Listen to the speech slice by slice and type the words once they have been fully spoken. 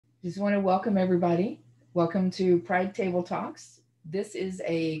Just want to welcome everybody. Welcome to Pride Table Talks. This is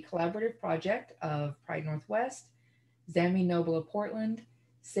a collaborative project of Pride Northwest, Zami Noble of Portland,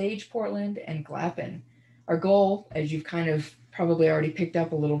 Sage Portland, and Glappen. Our goal, as you've kind of probably already picked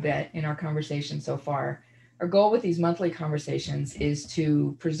up a little bit in our conversation so far, our goal with these monthly conversations is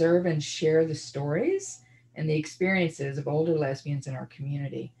to preserve and share the stories and the experiences of older lesbians in our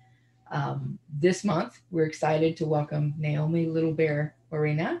community. This month, we're excited to welcome Naomi Littlebear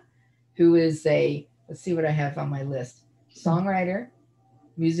Morena, who is let's see what I have on my list, songwriter,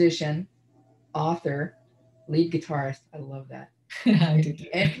 musician, author, lead guitarist. I love that.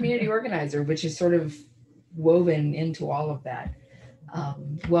 And community organizer, which is sort of woven into all of that.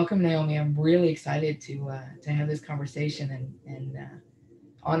 Welcome, Naomi. I'm really excited to have this conversation and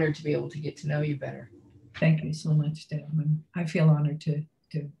honored to be able to get to know you better. Thank you so much, Deb. I feel honored to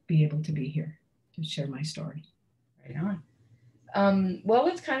be able to be here to share my story. Right on. Well,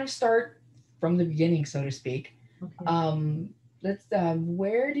 let's kind of start from the beginning, so to speak. Okay. Let's.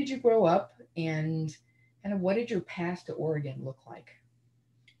 Where did you grow up, and kind of what did your path to Oregon look like?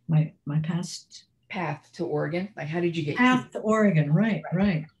 My past path to Oregon. Like, how did you get path to Oregon? Right.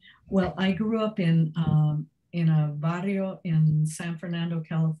 Well, I grew up in a barrio in San Fernando,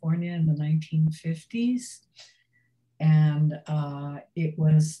 California, in the 1950s, and it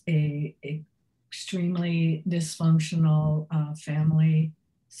was a extremely dysfunctional family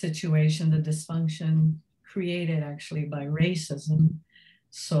situation. The dysfunction created actually by racism.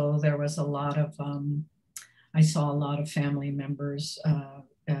 So there was a lot of, I saw a lot of family members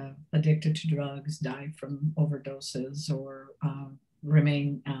addicted to drugs die from overdoses or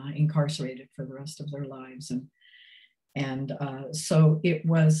remain incarcerated for the rest of their lives. And so it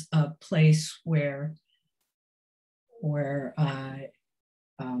was a place where I,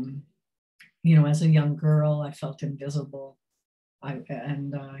 as a young girl, I felt invisible.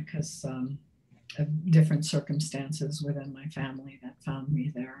 Because of different circumstances within my family that found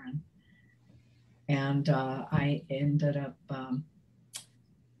me there, and I ended up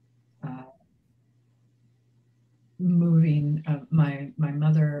moving. My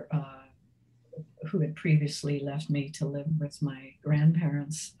mother, who had previously left me to live with my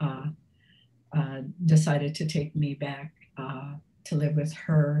grandparents, decided to take me back to live with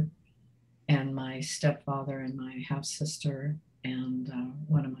her and my stepfather and my half sister and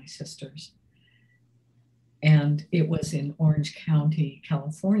one of my sisters. And it was in Orange County,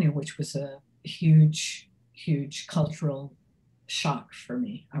 California, which was a huge cultural shock for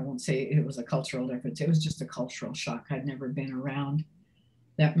me. I won't say it was a cultural difference. It was just a cultural shock. I'd never been around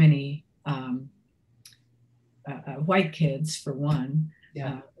that many white kids, for one,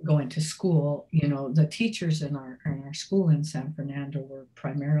 going to school. The teachers in our school in San Fernando were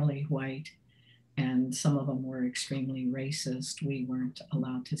primarily white, and some of them were extremely racist. We weren't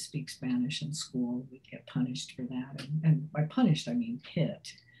allowed to speak Spanish in school. We'd get punished for that. And by punished, I mean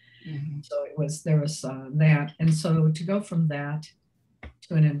hit. Mm-hmm. So there was that. And so to go from that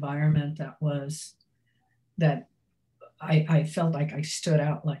to an environment that I felt like I stood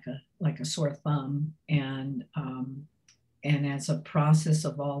out like a sore thumb. And as a process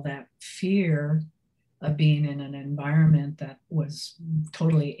of all that fear of being in an environment that was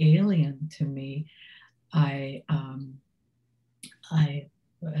totally alien to me, I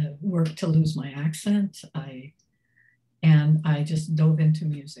worked to lose my accent. And I just dove into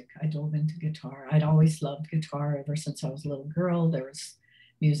music. I dove into guitar. I'd always loved guitar ever since I was a little girl. There was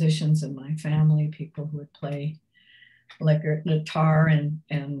musicians in my family, people who would play electric guitar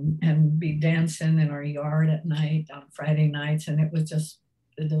and be dancing in our yard at night on Friday nights. And it was just,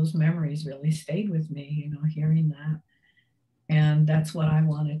 those memories really stayed with me, hearing that. And that's what I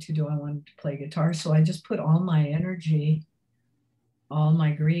wanted to do. I wanted to play guitar. So I just put all my energy, all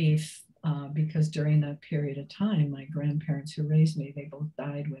my grief, because during that period of time, my grandparents who raised me, they both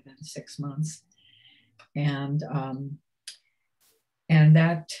died within 6 months. And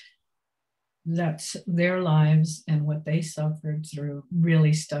that's their lives, and what they suffered through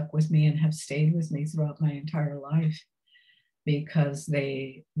really stuck with me and have stayed with me throughout my entire life, because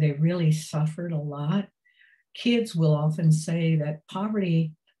they really suffered a lot. Kids will often say that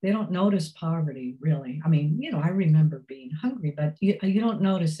poverty, they don't notice poverty, really. I mean, I remember being hungry, but you don't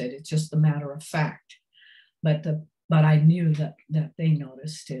notice it. It's just a matter of fact. But I knew that they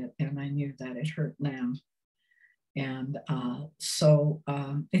noticed it, and I knew that it hurt them. And so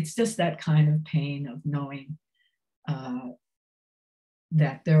it's just that kind of pain of knowing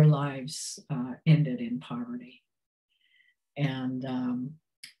that their lives ended in poverty. And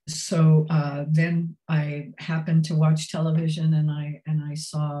so then I happened to watch television, and I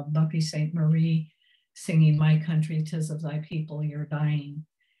saw Buffy St. Marie singing "My Country, 'Tis of Thy People You're Dying."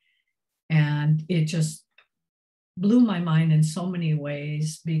 And it just blew my mind in so many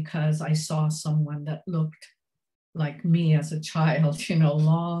ways, because I saw someone that looked like me as a child, you know,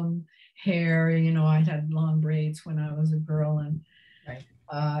 long hair, you know, I had long braids when I was a girl, and right.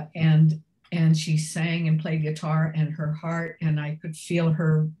 And she sang and played guitar, and her heart, and I could feel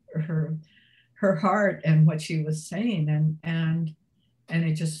her heart and what she was saying, and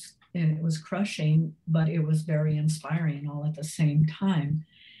it just, and it was crushing, but it was very inspiring all at the same time.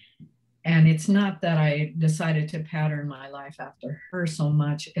 And it's not that I decided to pattern my life after her so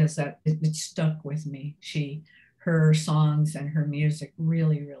much as that it stuck with me. Her songs and her music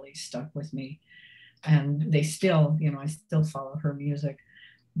really, really stuck with me. And they still, you know, I still follow her music.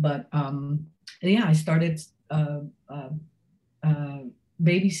 But yeah, I started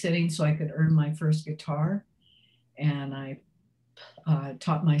babysitting so I could earn my first guitar. And I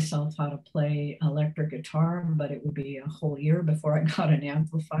taught myself how to play electric guitar, but it would be a whole year before I got an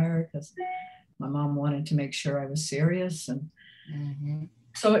amplifier, because my mom wanted to make sure I was serious. And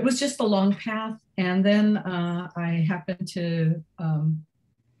so it was just a long path. And then I happened to,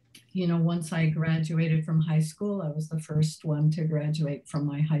 you know, once I graduated from high school, I was the first one to graduate from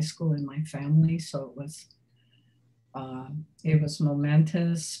my high school in my family. So it was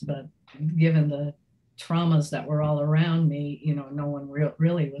momentous, but given the traumas that were all around me, you know, no one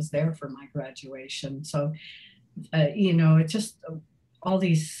really was there for my graduation. So, you know, it just all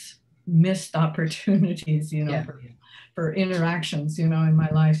these missed opportunities, you know, Yeah. for interactions, you know, in my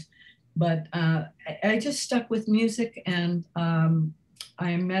life. But I just stuck with music, and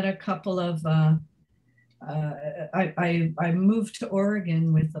I met a couple of, I moved to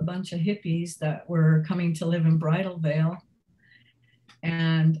Oregon with a bunch of hippies that were coming to live in Bridal Veil.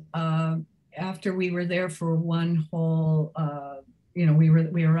 And after we were there for one whole, you know,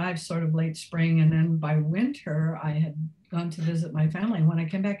 we arrived sort of late spring, and then by winter I had gone to visit my family. And when I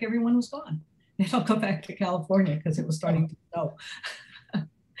came back, everyone was gone. They'd all go back to California because it was starting to snow.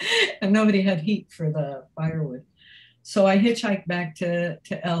 And nobody had heat for the firewood. So I hitchhiked back to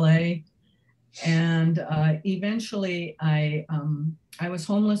LA, and eventually I was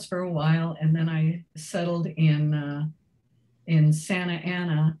homeless for a while, and then I settled in Santa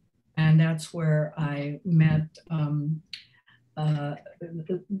Ana, and that's where I met the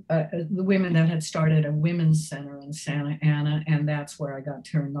women that had started a women's center in Santa Ana, and that's where I got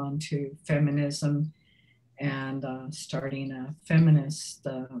turned on to feminism, and starting a feminist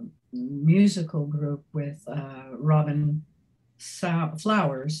musical group with Robin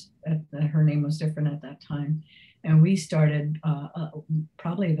Flowers. Her name was different at that time. And we started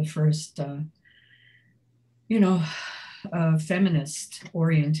probably the first, you know, feminist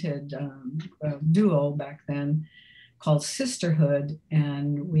oriented duo back then called Sisterhood.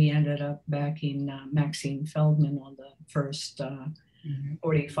 And we ended up backing Maxine Feldman on the first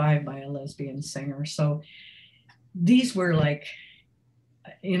 45 by a lesbian singer. So these were like,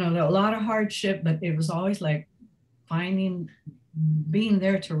 you know, a lot of hardship, but it was always like being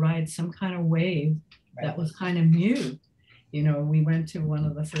there to ride some kind of wave that was kind of new. You know, we went to one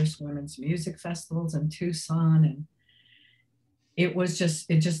of the first women's music festivals in Tucson, and it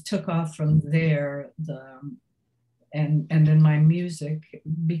just took off from there. And then my music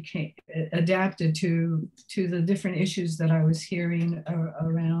became adapted to the different issues that I was hearing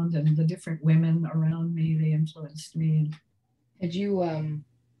around, and the different women around me. They influenced me. Had you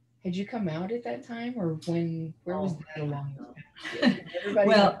come out at that time, or where was that along? Everybody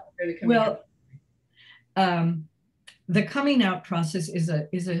well, the coming out process is a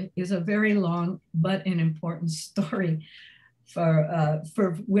very long but an important story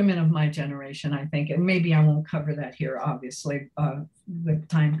for women of my generation, I think. And maybe I won't cover that here, obviously, with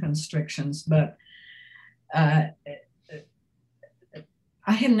time constrictions, but I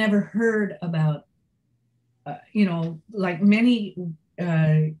had never heard about, you know, like many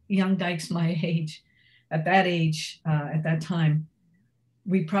young dykes my age, at that time,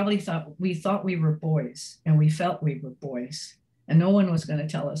 we thought we were boys, and we felt we were boys, and no one was going to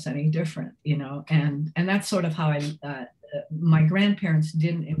tell us any different, you know. And that's sort of how my grandparents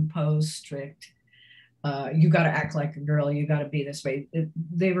didn't impose strict, you got to act like a girl, you got to be this way.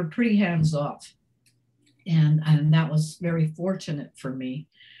 They were pretty hands off, and that was very fortunate for me.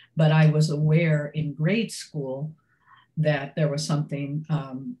 But I was aware in grade school that there was something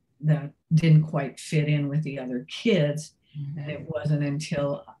that didn't quite fit in with the other kids. And it wasn't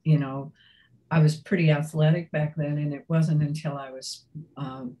until, you know, I was pretty athletic back then, and it wasn't until I was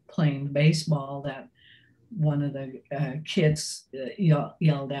playing baseball that one of the kids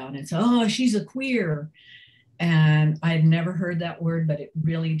yelled out and said, "Oh, she's a queer." And I'd never heard that word, but it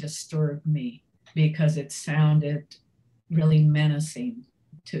really disturbed me because it sounded really menacing.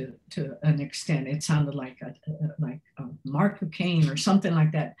 to an extent. It sounded like a Mark of Cain or something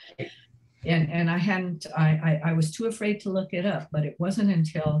like that. And I was too afraid to look it up, but it wasn't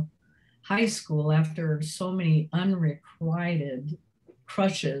until high school, after so many unrequited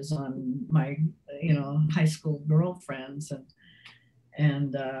crushes on my, high school girlfriends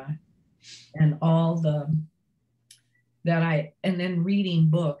and all and then reading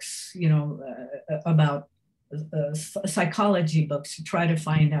books, about psychology books to try to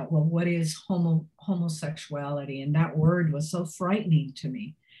find out, well, what is homosexuality? And that word was so frightening to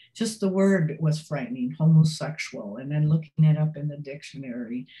me. Just the word was frightening, homosexual, and then looking it up in the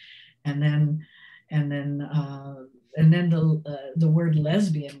dictionary, and then the word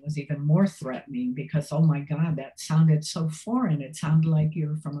lesbian was even more threatening, because, oh my God, that sounded so foreign. It sounded like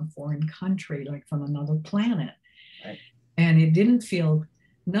you're from a foreign country, like from another planet. Right. And it didn't feel,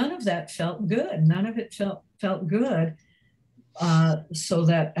 none of that felt good. None of it felt good. So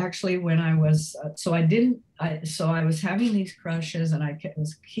that actually when I was, so I was having these crushes, and I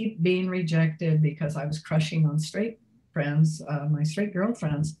was keep being rejected because I was crushing on straight friends, my straight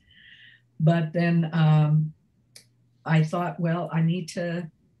girlfriends. But then I thought, well, I need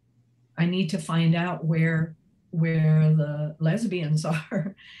to find out where the lesbians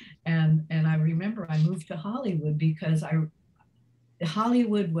are. And I remember I moved to Hollywood because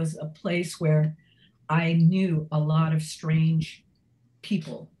Hollywood was a place where I knew a lot of strange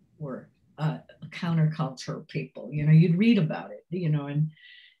people were, counterculture people. You'd read about it,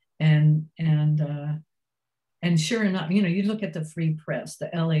 and sure enough, you look at the Free Press,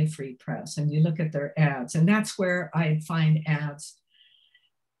 the LA Free Press, and you look at their ads, and that's where I'd find ads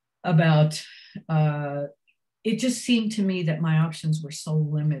about, it just seemed to me that my options were so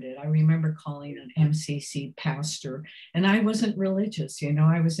limited. I remember calling an MCC pastor, and I wasn't religious,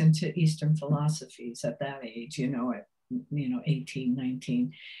 I was into Eastern philosophies at that age, at 18,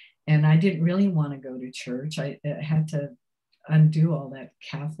 19. And I didn't really want to go to church. I had to undo all that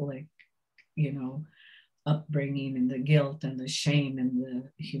Catholic, upbringing, and the guilt and the shame and the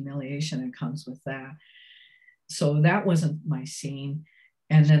humiliation that comes with that. So that wasn't my scene.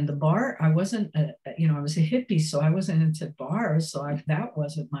 And then the bar, I wasn't, I was a hippie, so I wasn't into bars. So that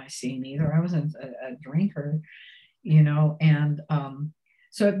wasn't my scene either. I wasn't a drinker, and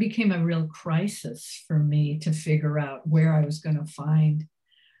so it became a real crisis for me to figure out where I was going to find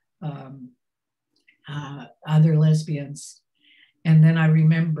other lesbians. And then I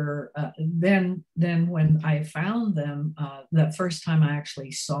remember then when I found them, the first time I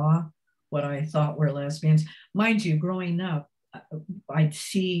actually saw what I thought were lesbians, mind you, growing up, I'd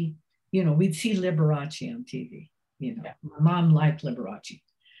see, we'd see Liberace on TV. Yeah. My mom liked Liberace,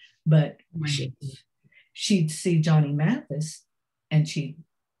 but she'd see Johnny Mathis and she'd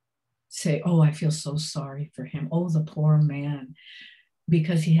say, oh, I feel so sorry for him. Oh, the poor man,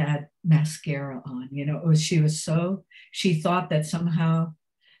 because he had mascara on, she thought that somehow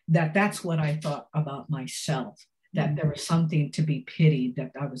that's what I thought about myself, that there was something to be pitied,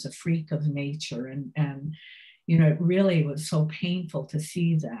 that I was a freak of nature. And it really was so painful to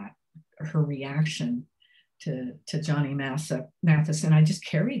see that, her reaction to Johnny Mathis. And I just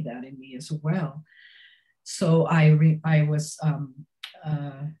carried that in me as well. So I was,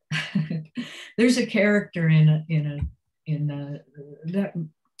 there's a character in that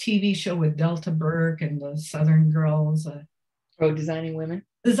TV show with Delta Burke and the Southern Girls. Designing Women.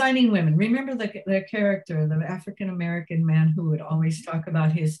 Designing Women. Remember the character, the African-American man who would always talk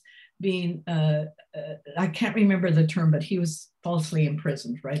about his being, I can't remember the term, but he was falsely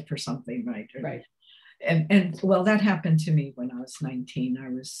imprisoned, right, for something, right? Right. And well, that happened to me when I was 19. I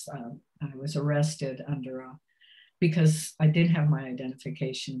was arrested because I did have my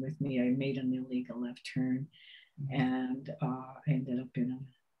identification with me. I made an illegal left turn, and I ended up in a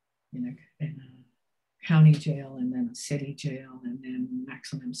county jail, and then a city jail, and then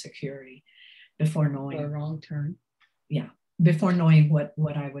maximum security before knowing a wrong turn. Yeah, before knowing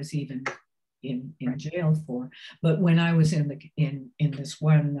what I was even in jail for. But when I was in this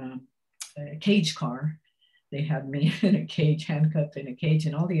one cage car, they had me in a cage, handcuffed in a cage,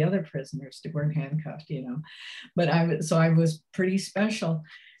 and all the other prisoners weren't handcuffed, But I was pretty special,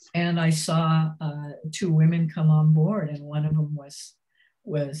 and I saw two women come on board, and one of them was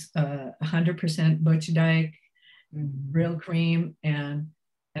 100% Butch Dyke, real cream, and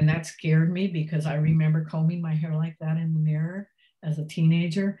that scared me because I remember combing my hair like that in the mirror as a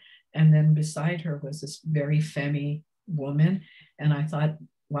teenager, and then beside her was this very femmy woman, and I thought,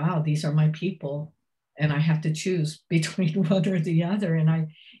 wow, these are my people, and I have to choose between one or the other, and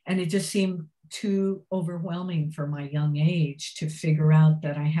it just seemed too overwhelming for my young age to figure out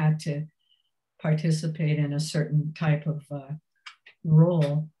that I had to participate in a certain type of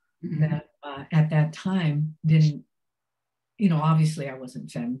role that at that time didn't, obviously I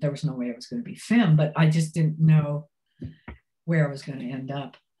wasn't femme. There was no way I was going to be femme, but I just didn't know where I was going to end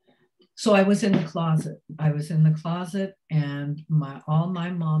up. So I was in the closet. And all my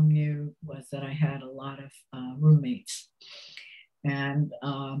mom knew was that I had a lot of roommates. And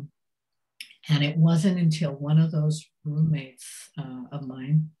it wasn't until one of those roommates of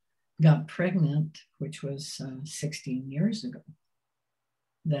mine got pregnant, which was 16 years ago,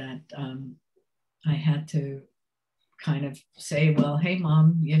 that I had to kind of say, well, hey,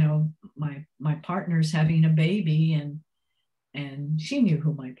 Mom, my partner's having a baby, and she knew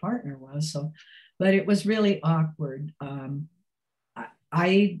who my partner was. So, but it was really awkward.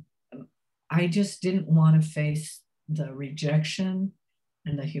 I just didn't want to face the rejection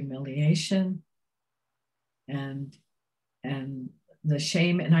and the humiliation and the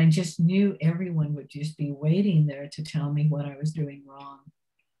shame. And I just knew everyone would just be waiting there to tell me what I was doing wrong.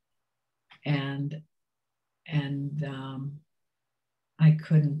 And I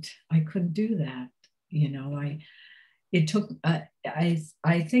couldn't do that. It took,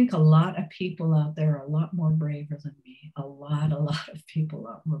 I think a lot of people out there are a lot more braver than me. A lot of people a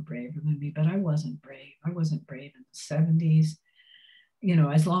lot more braver than me, but I wasn't brave. I wasn't brave in the 70s.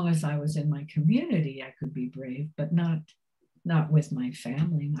 As long as I was in my community, I could be brave, but not with my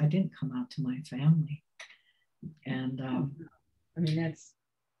family. I didn't come out to my family. And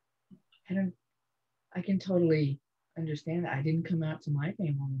I can totally understand that. I didn't come out to my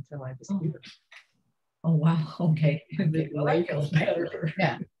family until I was here. Oh wow. Okay. Well, that feels better.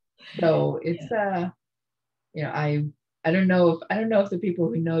 Yeah. So it's I don't know if the people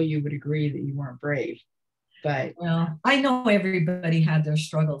who know you would agree that you weren't brave, but well, I know everybody had their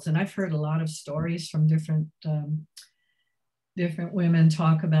struggles, and I've heard a lot of stories from different women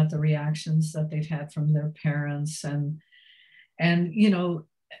talk about the reactions that they've had from their parents, and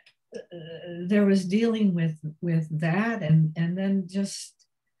there was dealing with that, and then just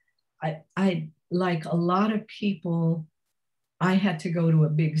I like a lot of people, I had to go to a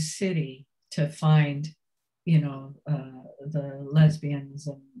big city to find, the lesbians,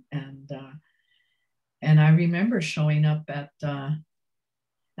 and I remember showing up at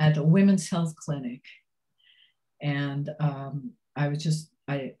a women's health clinic, and I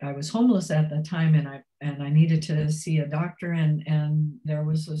was homeless at the time, and I needed to see a doctor, and there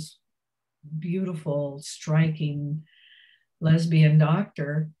was this beautiful, striking lesbian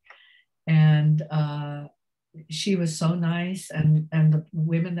doctor, and she was so nice, and the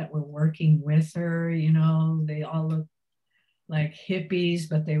women that were working with her, they all looked like hippies,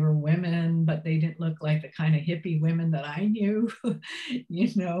 but they were women, but they didn't look like the kind of hippie women that I knew.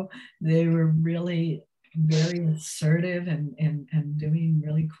 They were really very assertive and doing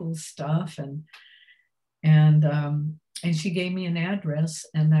really cool stuff, and she gave me an address,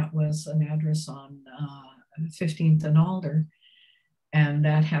 and that was an address on 15th and Alder, and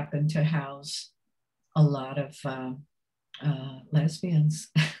that happened to house a lot of lesbians.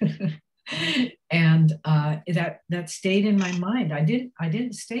 And that stayed in my mind. I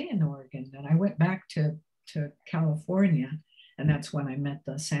didn't stay in Oregon, and I went back to California, and that's when I met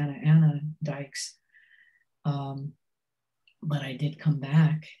the Santa Ana Dykes. But I did come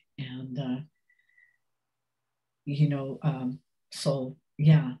back, and so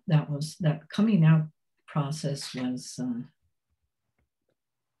yeah, that coming out process was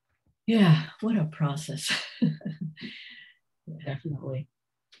what a process. Definitely.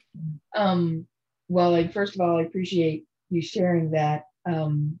 Well, first of all, I appreciate you sharing that.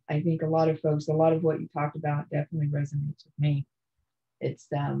 I think a lot of what you talked about definitely resonates with me. It's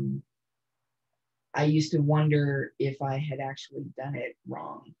I used to wonder if I had actually done it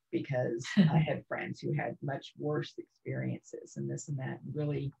wrong, because I had friends who had much worse experiences and this and that. And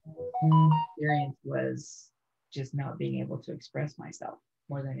really, my experience was just not being able to express myself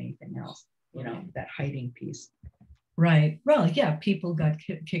more than anything else, that hiding piece. Right. Well, yeah, people got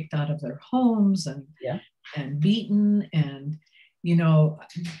kicked out of their homes and beaten, and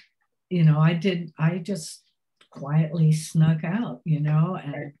I just quietly snuck out, and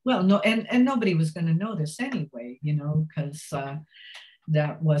Right. Well, no, and nobody was going to notice anyway, because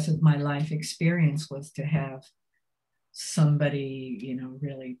that wasn't my life experience, was to have somebody,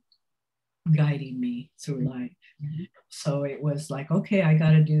 really guiding me through life. Mm-hmm. So it was like, okay, I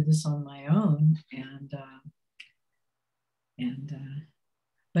got to do this on my own,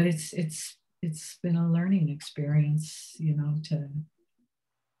 but it's been a learning experience,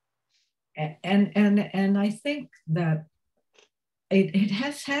 and I think that it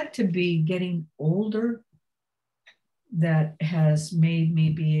has had to be getting older that has made me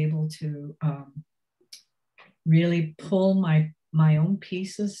be able to really pull my own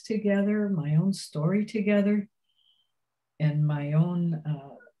pieces together, my own story together, and my own,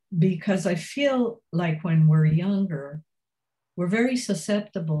 because I feel like when we're younger, we're very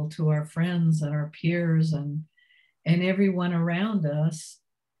susceptible to our friends and our peers and everyone around us.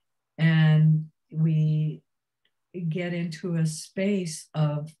 And we get into a space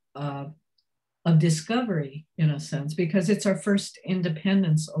of discovery, in a sense, because it's our first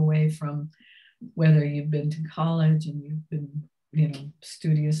independence away from whether you've been to college and you've been,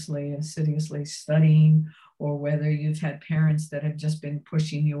 assiduously studying, or whether you've had parents that have just been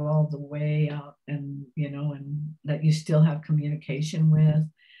pushing you all the way out and, and that you still have communication with.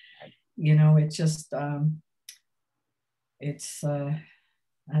 It's just, I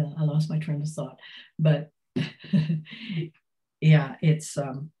lost my train of thought, but yeah, it's,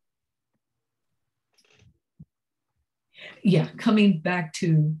 coming back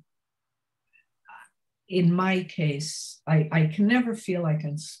to, in my case, I can never feel I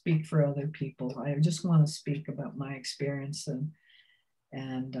can speak for other people. I just want to speak about my experience,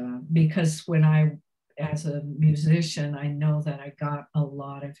 and because when as a musician, I know that I got a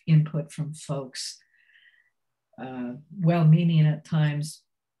lot of input from folks, well-meaning at times,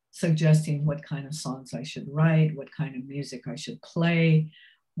 suggesting what kind of songs I should write, what kind of music I should play,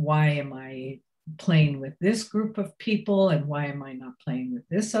 why am I playing with this group of people and why am I not playing with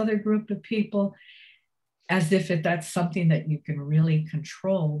this other group of people, as if that's something that you can really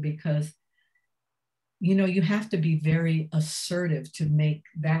control, because you have to be very assertive to make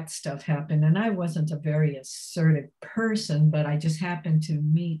that stuff happen. And I wasn't a very assertive person, but I just happened to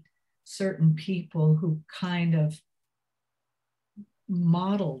meet certain people who kind of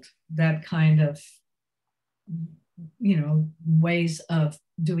modeled that kind of ways of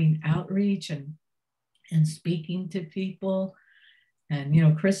doing outreach and speaking to people.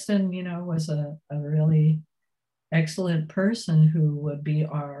 And Kristen was a really excellent person who would be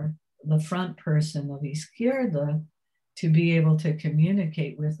the front person of Izquierda to be able to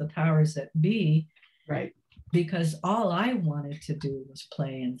communicate with the powers that be, right? Because all I wanted to do was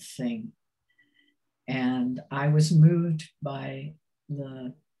play and sing, and I was moved by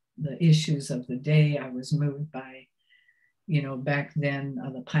the issues of the day. I was moved by, back then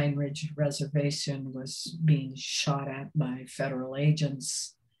the Pine Ridge Reservation was being shot at by federal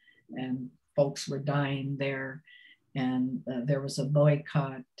agents, and folks were dying there. And there was a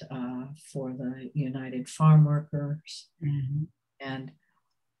boycott for the United Farm Workers. Mm-hmm. And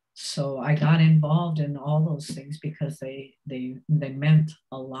so I got involved in all those things because they meant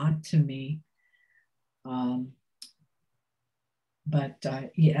a lot to me. But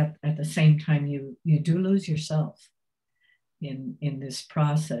at the same time, you do lose yourself in this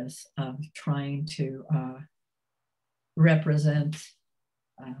process of trying to represent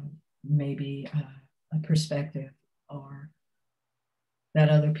maybe a perspective or that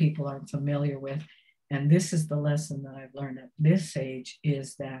other people aren't familiar with. And this is the lesson that I've learned at this age,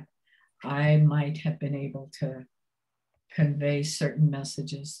 is that I might have been able to convey certain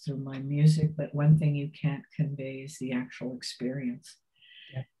messages through my music, but one thing you can't convey is the actual experience.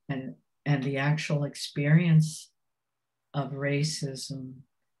 Yeah. And the actual experience of racism,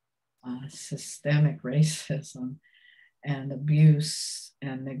 systemic racism, and abuse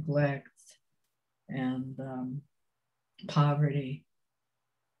and neglect and poverty.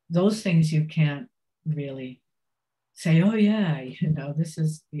 Those things you can't really say, oh yeah, this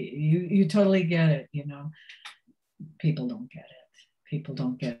is, you totally get it, People don't get it. People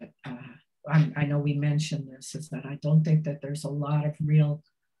don't get it. I know we mentioned this, is that I don't think that there's a lot of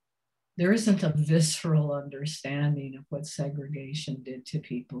there isn't a visceral understanding of what segregation did to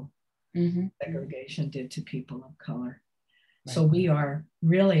people. Mm-hmm. Segregation did to people of color. Right. So we are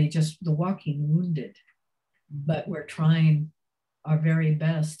really just the walking wounded, but we're trying our very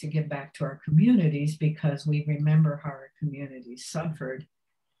best to get back to our communities because we remember how our communities suffered.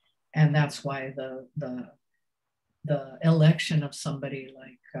 And that's why the election of somebody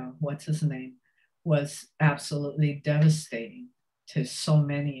like, what's his name, was absolutely devastating to so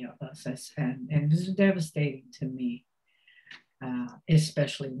many of us, and it was devastating to me,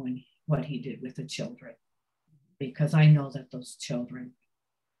 especially when what he did with the children, because I know that those children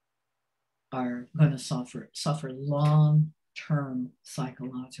are going to suffer long-term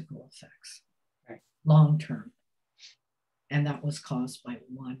psychological effects, right. Long-term, and that was caused by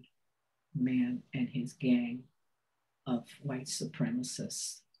one man and his gang of white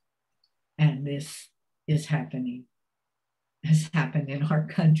supremacists, and this is happening. Has happened in our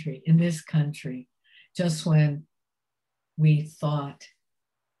country, in this country, just when we thought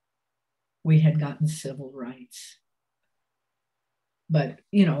we had gotten civil rights. But,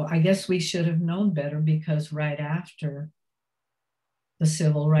 I guess we should have known better, because right after the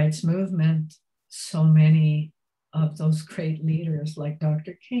civil rights movement, so many of those great leaders like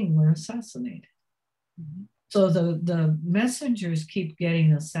Dr. King were assassinated. Mm-hmm. So the messengers keep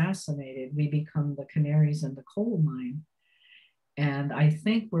getting assassinated. We become the canaries in the coal mine. And I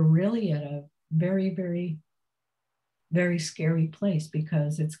think we're really at a very, very, very scary place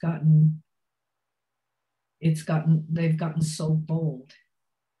because they've gotten so bold.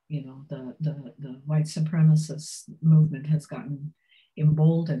 You know, the white supremacist movement has gotten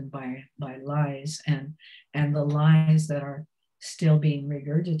emboldened by lies, and the lies that are still being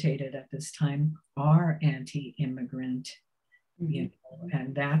regurgitated at this time are anti-immigrant. Mm-hmm. You know,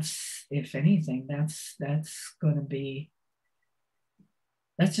 and that's, if anything, that's just going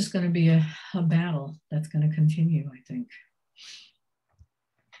to be a battle that's going to continue, I think.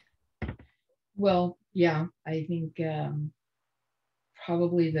 Well, yeah, I think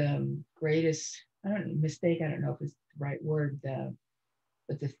probably the greatest, I don't know if it's the right word,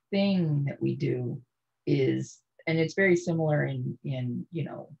 but the thing that we do is, and it's very similar in you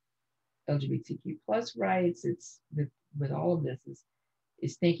know, LGBTQ plus rights, it's with all of this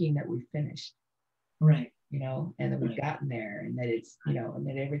is thinking that we've finished. Right. You know, and that we've gotten there, and that it's, you know, and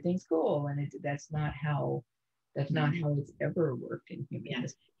that everything's cool, and that's not how it's ever worked in human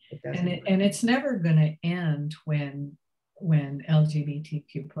history. And it's never going to end when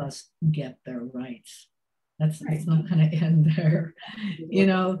LGBTQ plus get their rights. It's not going to end there. You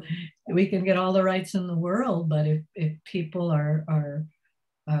know, we can get all the rights in the world, but if people are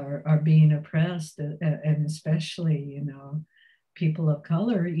being oppressed, and especially, you know, people of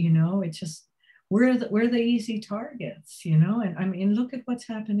color, you know, it's just, we're the easy targets, you know. And I mean, look at what's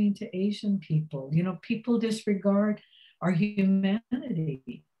happening to Asian people. You know, people disregard our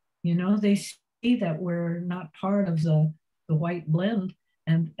humanity. You know, they see that we're not part of the white blend,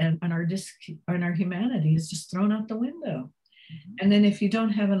 and our humanity is just thrown out the window. Mm-hmm. And then if you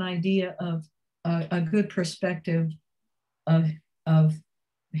don't have an idea of a good perspective of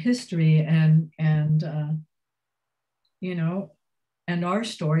history and you know, and our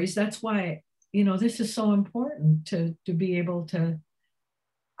stories, that's why, you know, this is so important to be able to,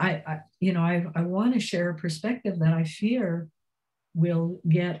 I want to share a perspective that I fear will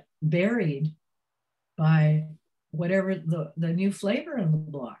get buried by whatever the new flavor in the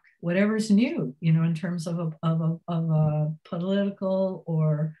block, whatever's new, you know, in terms of a political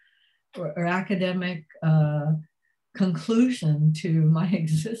or academic conclusion to my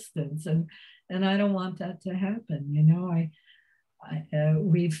existence, and I don't want that to happen. You know,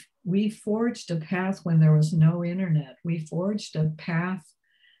 we forged a path when there was no internet. We forged a path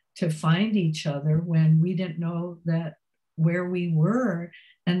to find each other when we didn't know that where we were,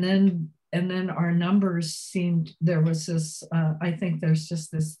 and then our numbers seemed, there was this, I think there's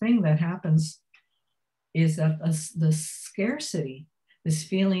just this thing that happens, is that the scarcity, this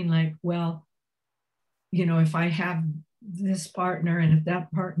feeling like, well, you know, if I have this partner and if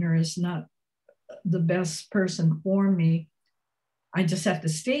that partner is not the best person for me, I just have to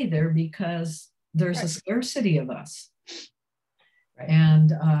stay there because there's a scarcity of us. Right.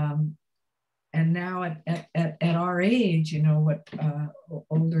 And now at our age, you know, what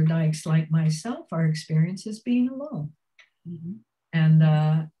older dykes like myself, our experience is being alone. Mm-hmm.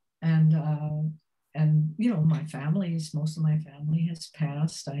 And you know, most of my family has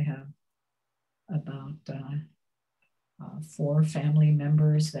passed. I have about 4 family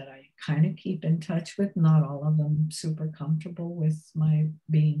members that I kind of keep in touch with. Not all of them super comfortable with my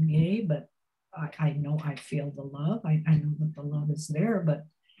being gay, but I know, I feel the love. I know that the love is there, but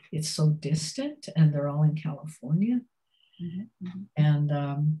it's so distant, and they're all in California. Mm-hmm. Mm-hmm.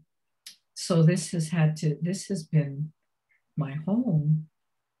 And so this has been my home,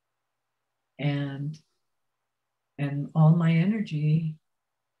 and all my energy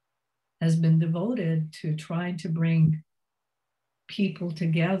has been devoted to trying to bring people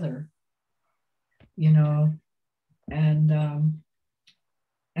together, you know, and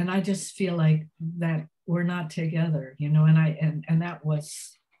I just feel like that we're not together, you know, and that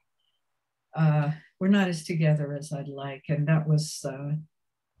was, we're not as together as I'd like. And that was,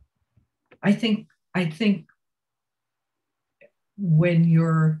 I think when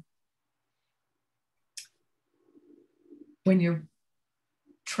you're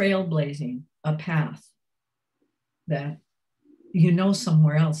trailblazing a path that, you know,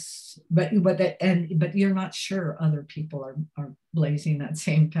 somewhere else, but you're not sure other people are blazing that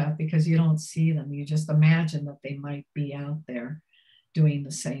same path because you don't see them. You just imagine that they might be out there doing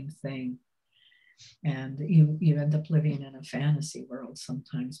the same thing. And you end up living in a fantasy world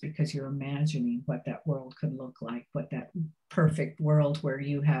sometimes because you're imagining what that world could look like, what that perfect world where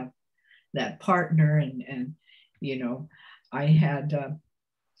you have that partner and you know, I had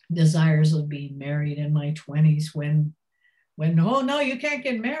desires of being married in my 20s when oh no, you can't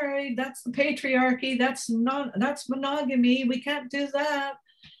get married, that's the patriarchy, that's monogamy, we can't do that.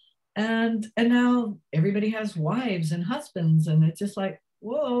 And now everybody has wives and husbands, and it's just like,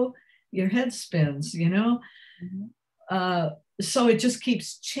 whoa, your head spins, you know. So it just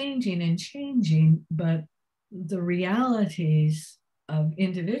keeps changing and changing, but the realities of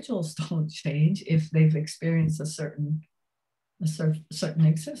individuals don't change if they've experienced a certain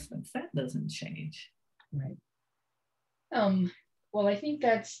existence. That doesn't change. Right. Well, I think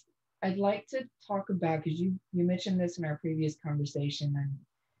I'd like to talk about, because you mentioned this in our previous conversation,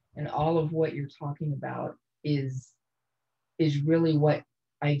 and all of what you're talking about is really what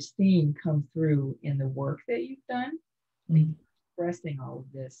I've seen come through in the work that you've done, expressing all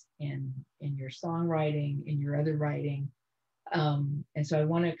of this in your songwriting, in your other writing. And so I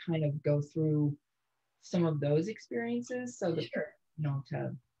want to kind of go through some of those experiences, so that, you know,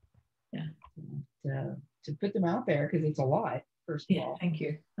 to put them out there, because it's a lot, first of all. Thank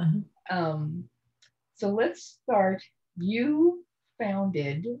you. So let's start. You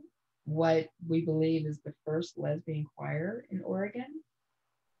founded what we believe is the first lesbian choir in Oregon.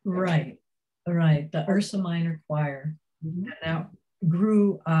 Right. The Ursa Minor Choir. And that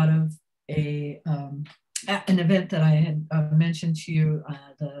grew out of an event that I had mentioned to you,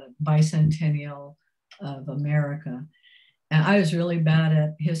 the bicentennial of America. And I was really bad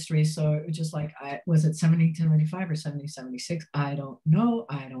at history, so it was just like, was it 1775 or 1776? I don't know.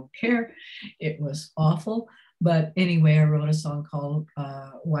 I don't care. It was awful. But anyway, I wrote a song called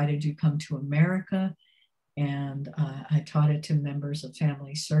Why Did You Come to America? And I taught it to members of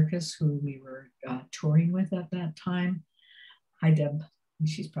Family Circus, who we were touring with at that time. Hi, Deb.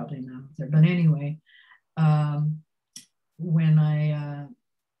 She's probably not there. But anyway, when I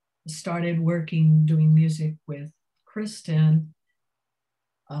started doing music with Kristen,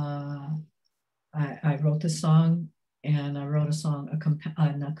 I wrote the song, and I wrote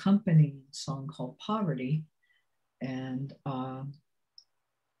an accompanying song called Poverty. And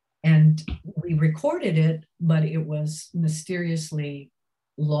we recorded it, but it was mysteriously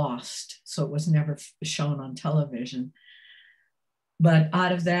lost. So it was never shown on television. But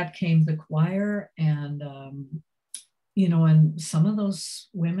out of that came the choir, and, you know, and some of those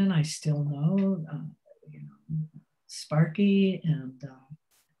women I still know, you know, Sparky and,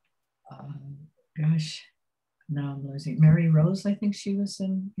 gosh, now I'm losing, Mary Rose, I think she was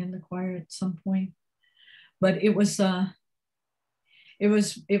in the choir at some point. But it was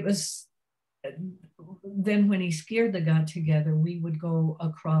then when Izquierda got together, we would go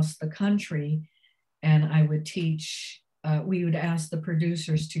across the country, and I would teach, we would ask the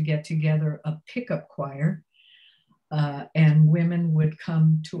producers to get together a pickup choir, and women would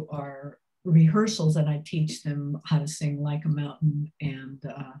come to our rehearsals, and I teach them how to sing Like a Mountain and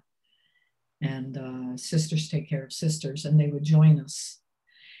Sisters Take Care of Sisters, and they would join us.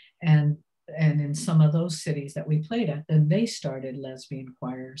 And in some of those cities that we played at, then they started lesbian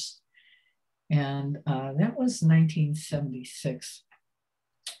choirs. And that was 1976.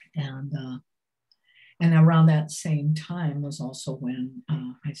 And around that same time was also when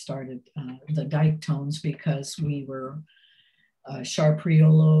I started the Dyke Tones, because we were, Sharp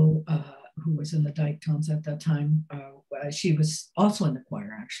Riolo, who was in the Dyke Tones at that time, she was also in the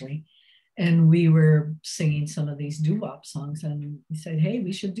choir, actually. And we were singing some of these doo-wop songs, and we said, hey,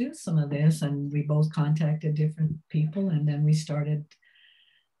 we should do some of this. And we both contacted different people, and then we started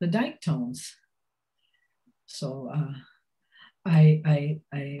the Dyke Tones. So I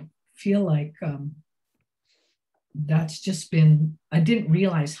feel like that's just been, I didn't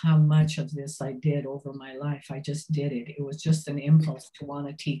realize how much of this I did over my life. I just did it. It was just an impulse to want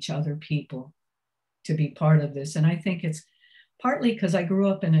to teach other people to be part of this. And I think it's partly because I grew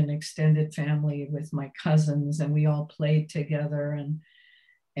up in an extended family with my cousins, and we all played together, and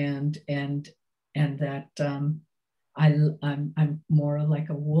that I'm more like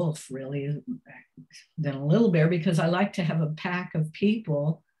a wolf, really, than a little bear, because I like to have a pack of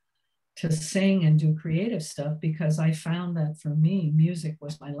people to sing and do creative stuff, because I found that for me, music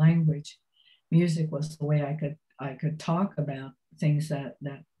was my language. Music was the way I could talk about things that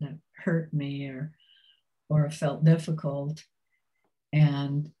hurt me or felt difficult.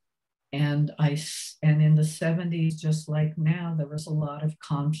 And in the 70s, just like now, there was a lot of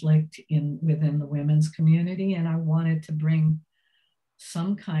conflict within the women's community, and I wanted to bring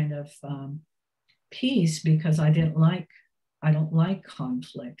some kind of peace, because I don't like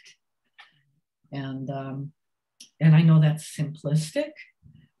conflict, and I know that's simplistic,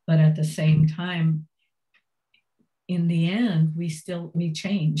 but at the same time, in the end, we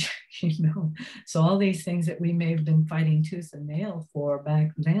change, you know. So all these things that we may have been fighting tooth and nail for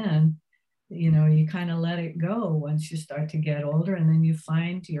back then, you know, you kind of let it go once you start to get older, and then you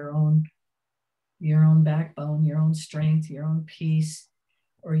find your own backbone, your own strength, your own peace,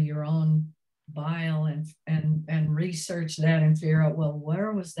 or your own bile, and research that and figure out, well,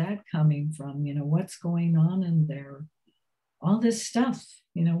 where was that coming from? You know, what's going on in there? All this stuff,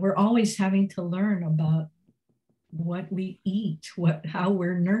 you know, we're always having to learn about what we eat, how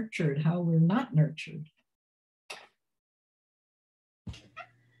we're nurtured, how we're not nurtured.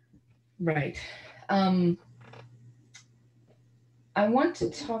 Right. I want to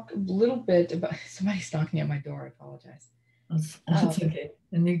talk a little bit about, somebody's knocking at my door, I apologize. That's okay.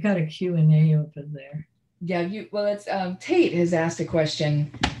 And you got a Q&A over there. Yeah, it's Tate has asked a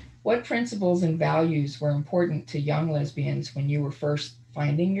question. What principles and values were important to young lesbians when you were first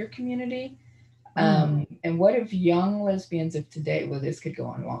finding your community? And what have young lesbians of today, well, this could go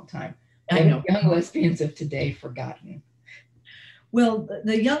on a long time. What have young lesbians of today forgotten? Well,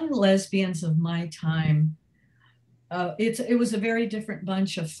 the young lesbians of my time, it was a very different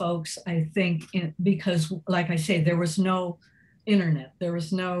bunch of folks, I think, because, like I say, there was no internet, there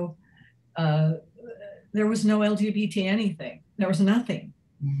was no LGBT anything, there was nothing.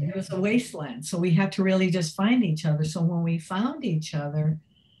 Mm-hmm. It was a wasteland, so we had to really just find each other. So when we found each other,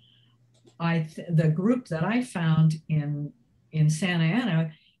 the group that I found in Santa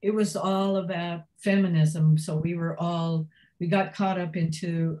Ana, it was all about feminism. So we got caught up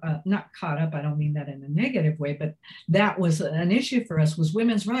into, not caught up, I don't mean that in a negative way, but that was an issue for us, was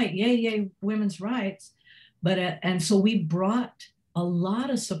women's rights. Yay, women's rights. But, and so we brought a lot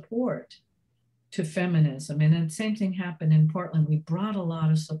of support to feminism. And the same thing happened in Portland. We brought a lot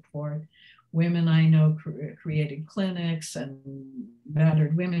of support. Women I know created clinics and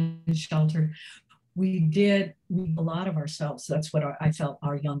battered women's shelter. We did a lot of ourselves. That's what I felt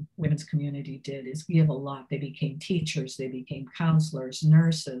our young women's community did, is give a lot. They became teachers, they became counselors,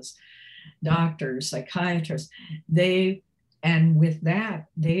 nurses, doctors, psychiatrists. And with that,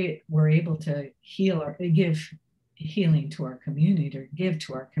 they were able to give healing to our community, or give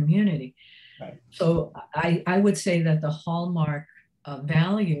to our community. Right. So I would say that the hallmark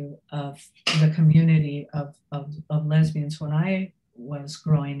value of the community of lesbians when I was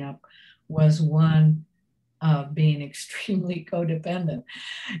growing up was one of being extremely codependent.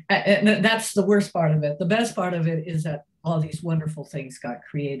 And that's the worst part of it. The best part of it is that all these wonderful things got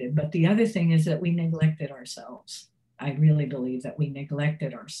created. But the other thing is that we neglected ourselves. I really believe that we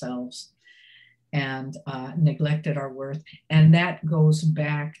neglected ourselves and neglected our worth. And that goes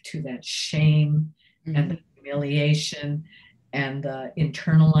back to that shame and the humiliation and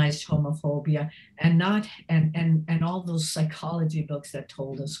internalized homophobia, and all those psychology books that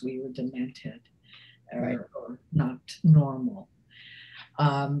told us we were demented or not normal.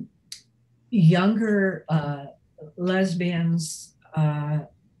 Younger lesbians, I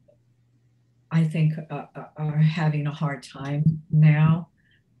think, are having a hard time now.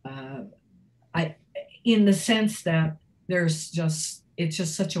 In the sense that it's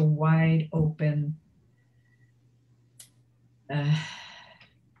just such a wide open.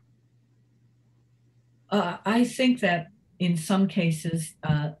 I think that in some cases,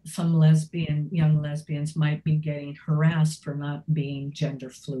 some young lesbians might be getting harassed for not being gender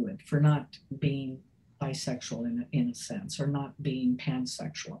fluid, for not being bisexual in a sense, or not being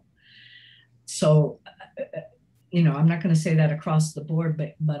pansexual. So, I'm not going to say that across the board,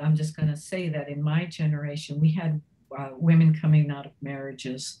 but I'm just going to say that in my generation, we had women coming out of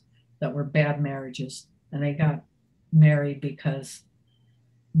marriages that were bad marriages, and they got married because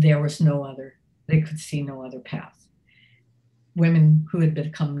there was they could see no other path. Women who had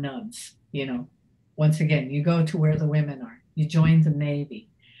become nuns, once again, you go to where the women are, you join the Navy.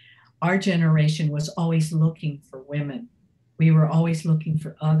 Our generation was always looking for women. We were always looking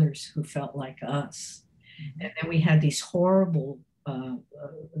for others who felt like us. And then we had these horrible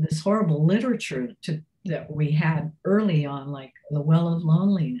literature that we had early on, like The Well of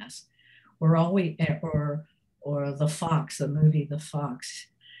Loneliness, or The Fox, the movie The Fox,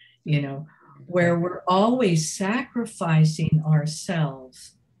 where we're always sacrificing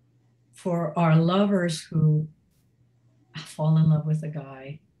ourselves for our lovers who fall in love with a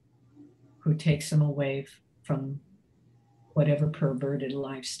guy who takes them away from whatever perverted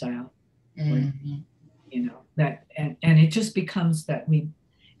lifestyle. Mm-hmm. That and it just becomes that we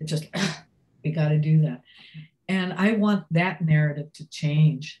got to do that. And I want that narrative to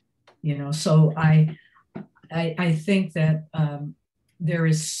change, so I think that there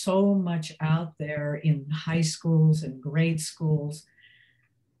is so much out there in high schools and grade schools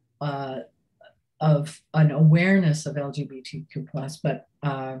of an awareness of LGBTQ plus, but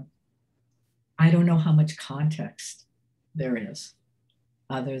I don't know how much context there is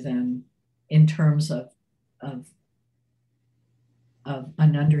other than in terms of an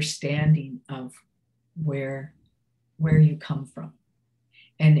understanding of where you come from.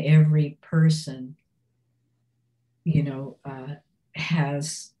 And every person, you know,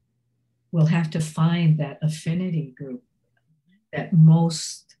 will have to find that affinity group that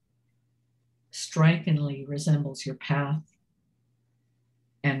most strikingly resembles your path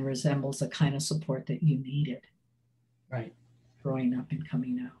and resembles the kind of support that you needed. Right. Growing up and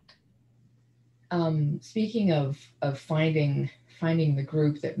coming out. Speaking of finding the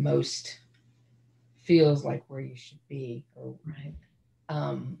group that most feels like where you should be, or right.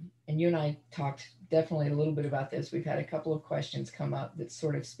 And you and I talked definitely a little bit about this. We've had a couple of questions come up that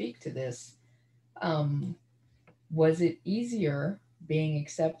sort of speak to this. Was it easier being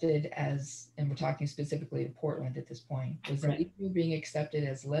accepted as, and we're talking specifically of Portland at this point, was right. it easier being accepted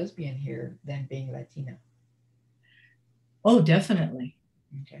as lesbian here than being Latina? Oh, definitely.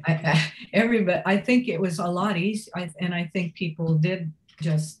 Okay. I think it was a lot easier, and I think people did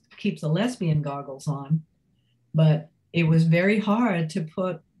just keep the lesbian goggles on, but it was very hard to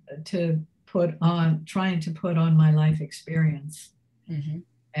trying to put on my life experience,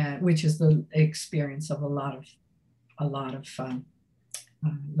 which is the experience of a lot of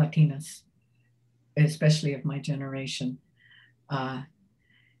Latinas, especially of my generation. And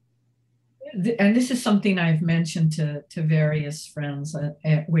this is something I've mentioned to various friends,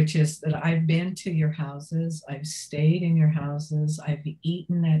 which is that I've been to your houses, I've stayed in your houses, I've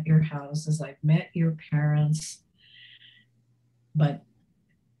eaten at your houses, I've met your parents, but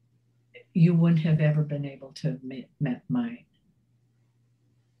you wouldn't have ever been able to have met my,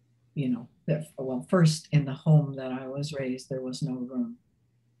 you know, well, first in the home that I was raised, there was no room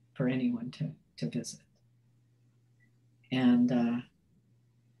for anyone to visit. And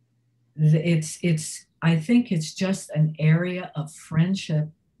I think it's just an area of friendship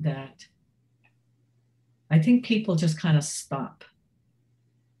that I think people just kind of stop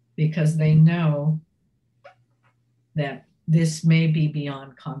because they know that this may be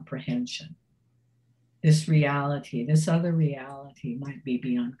beyond comprehension. This reality, this other reality might be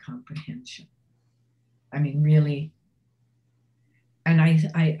beyond comprehension. I mean, really, and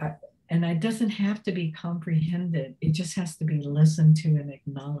and it doesn't have to be comprehended. It just has to be listened to and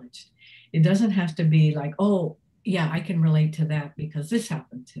acknowledged. It doesn't have to be like, oh, yeah, I can relate to that because this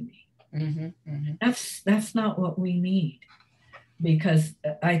happened to me. That's not what we need, because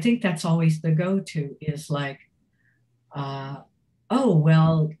I think that's always the go-to is like, oh,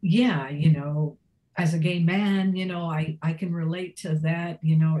 well, yeah, you know, as a gay man, you know, I can relate to that,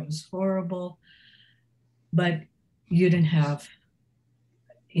 you know, it was horrible, but you didn't have,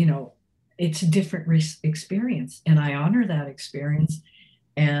 you know, it's a different experience, and I honor that experience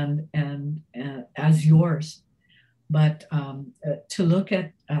and as yours. But to look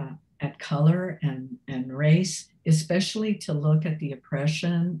at color and race, especially to look at the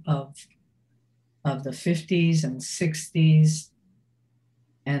oppression of the 50s and 60s,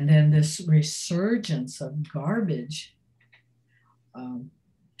 and then this resurgence of garbage.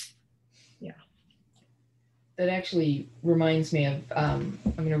 Yeah. That actually reminds me of, I'm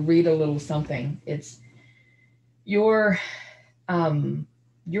going to read a little something. It's your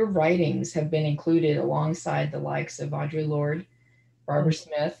writings have been included alongside the likes of Audre Lorde, Barbara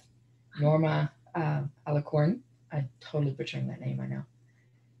Smith, Norma Alicorn. I'm totally butchering that name, I know.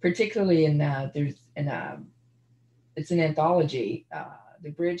 Particularly in it's an anthology,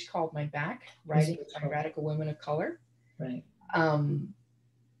 The Bridge Called My Back, Writings by Radical Women of Color. Right.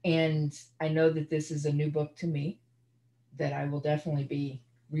 And I know that this is a new book to me that I will definitely be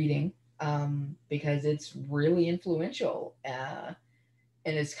reading because it's really influential. And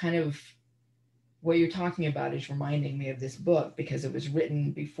it's kind of what you're talking about is reminding me of this book because it was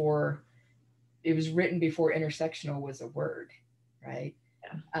written before intersectional was a word, right?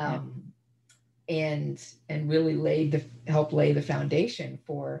 Yeah. And really helped lay the foundation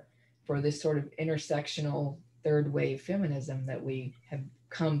for this sort of intersectional third wave feminism that we have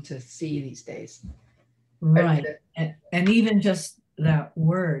come to see these days. Right. And even just that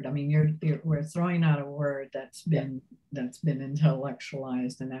word, I mean, we're throwing out a word that's been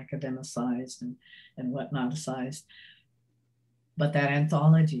intellectualized and academicized and whatnoticized. But that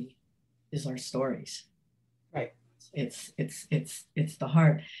anthology is our stories. Right. It's the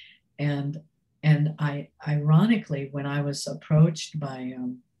heart. And I ironically, when I was approached by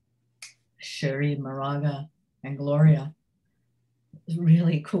Sherry, Moraga, and Gloria,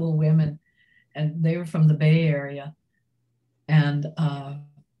 really cool women, and they were from the Bay Area, and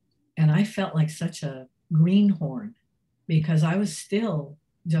and I felt like such a greenhorn because I was still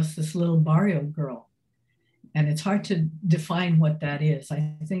just this little barrio girl. And it's hard to define what that is.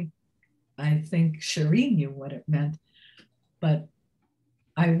 I think Cherie knew what it meant, but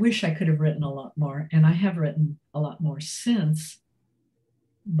I wish I could have written a lot more. And I have written a lot more since,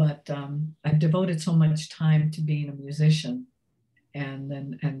 but I've devoted so much time to being a musician and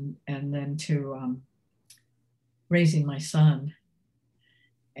then to raising my son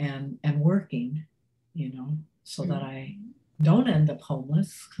and working, so that I don't end up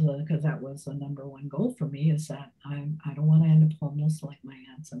homeless, because that was the number one goal for me, is that I don't want to end up homeless like my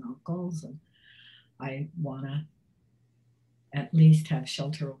aunts and uncles, and I want to at least have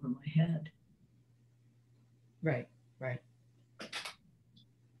shelter over my head. Right.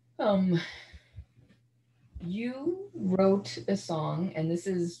 You wrote a song, and this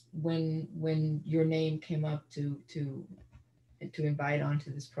is when your name came up to invite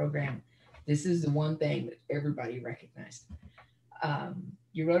onto this program. This is the one thing that everybody recognized.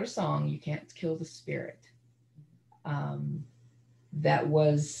 You wrote a song, "You Can't Kill the Spirit." That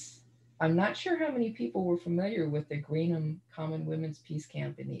was, I'm not sure how many people were familiar with the Greenham Common Women's Peace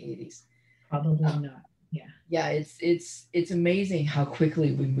Camp in the 80s. Probably not. Yeah, it's amazing how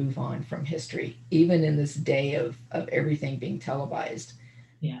quickly we move on from history, even in this day of everything being televised.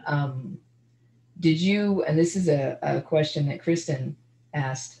 Yeah. Did you, and this is a question that Kristen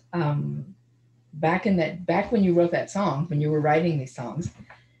asked, back when you wrote that song, when you were writing these songs,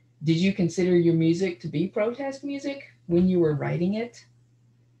 did you consider your music to be protest music when you were writing it?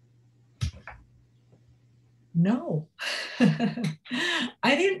 No.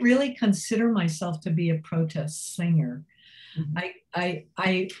 I didn't really consider myself to be a protest singer. Mm-hmm.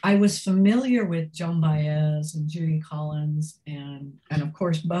 I was familiar with Joan Baez and Judy Collins and of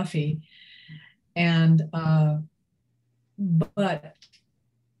course Buffy, and but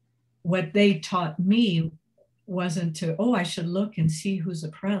what they taught me wasn't to, I should look and see who's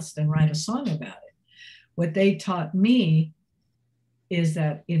oppressed and write a song about it. What they taught me is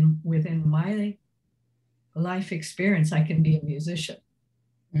that within my life experience, I can be a musician,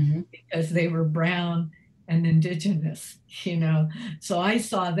 because they were brown and indigenous, So I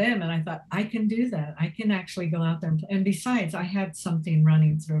saw them and I thought, I can do that. I can actually go out there. And besides, I had something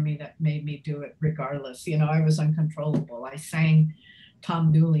running through me that made me do it regardless. I was uncontrollable. I sang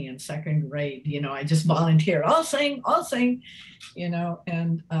Tom Dooley in second grade. I just volunteered. I'll sing,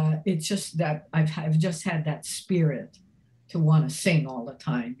 and it's just that I've just had that spirit to want to sing all the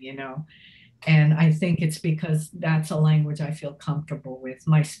time, And I think it's because that's a language I feel comfortable with.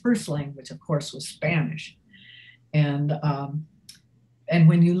 My first language, of course, was Spanish. And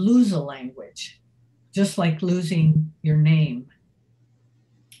when you lose a language, just like losing your name,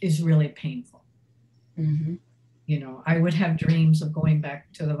 is really painful. Mm-hmm. I would have dreams of going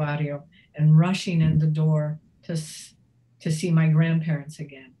back to the barrio and rushing in the door to see my grandparents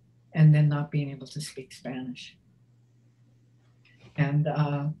again, and then not being able to speak Spanish. And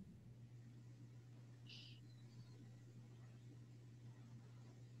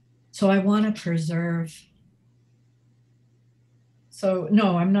so I want to preserve. So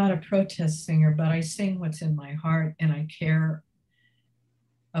no, I'm not a protest singer, but I sing what's in my heart, and I care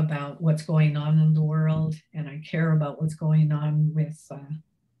about what's going on in the world, and I care about what's going on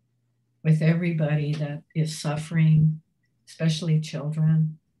with everybody that is suffering, especially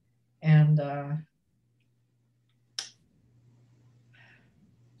children. And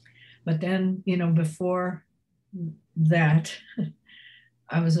but then, before that,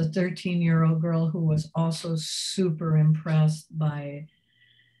 I was a 13-year-old girl who was also super impressed by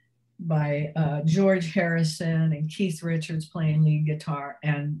George Harrison and Keith Richards playing lead guitar,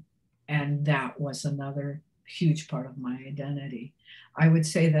 and that was another huge part of my identity. I would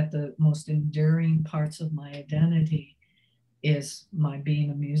say that the most enduring parts of my identity is my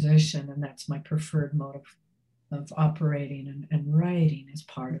being a musician, and that's my preferred mode of operating, and writing is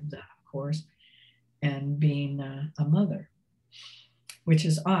part of that, of course, and being a mother, which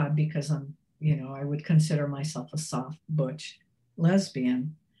is odd because I'm, I would consider myself a soft butch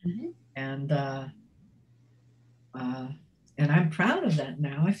lesbian. Mm-hmm. And I'm proud of that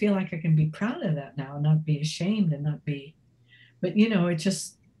now. I feel like I can be proud of that now and not be ashamed and not be, but it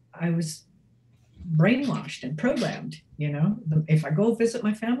just, I was brainwashed and programmed, if I go visit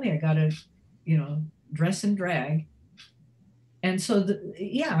my family, I gotta, dress and drag. And so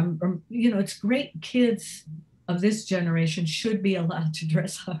it's great. Kids of this generation should be allowed to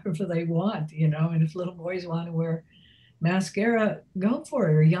dress however they want, and if little boys want to wear mascara, go for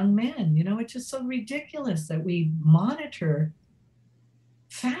it, or young men. It's just so ridiculous that we monitor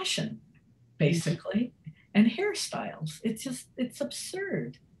fashion, basically, and hairstyles. It's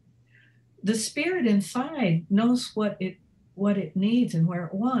absurd. the spirit inside knows what it needs and where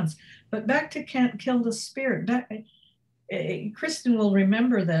it wants. But back to Can't Kill the Spirit. Kristen will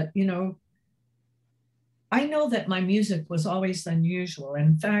remember that, I know that my music was always unusual.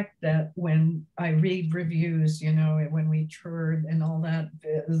 In fact, that when I read reviews, when we toured and all that,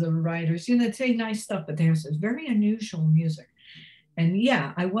 the writers, they say nice stuff, but there's this very unusual music. And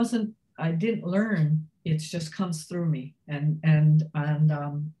yeah, I didn't learn. It just comes through me. And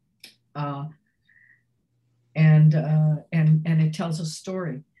it tells a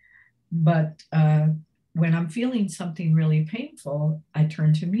story. But when I'm feeling something really painful, I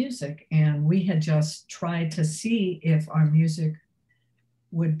turn to music. And we had just tried to see if our music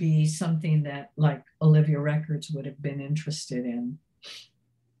would be something that like Olivia Records would have been interested in.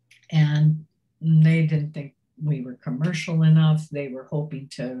 And they didn't think we were commercial enough. They were hoping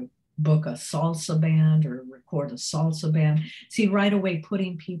to book a salsa band or record a salsa band. See, right away,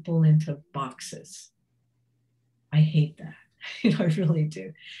 putting people into boxes. I hate that. I really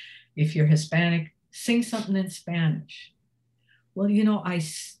do. If you're Hispanic, sing something in Spanish. Well, I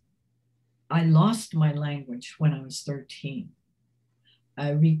lost my language when I was 13.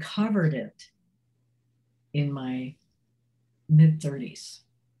 I recovered it in my mid-30s.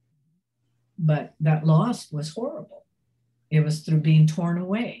 But that loss was horrible. It was through being torn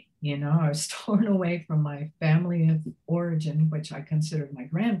away. I was torn away from my family of origin, which I considered my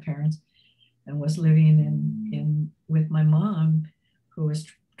grandparents, and was living in with my mom, who was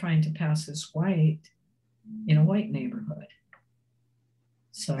trying to pass as white in a white neighborhood.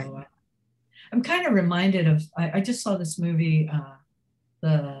 So I'm kind of reminded of, I just saw this movie,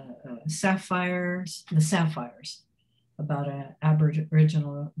 the Sapphires, about an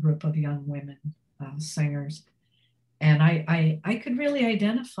Aboriginal group of young women singers. And I could really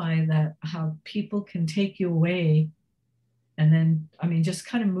identify that, how people can take you away and then, just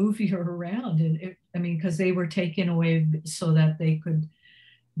kind of move you around. And because they were taken away so that they could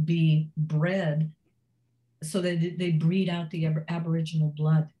be bred, so that they breed out the Aboriginal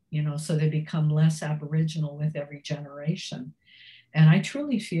blood, so they become less Aboriginal with every generation. And I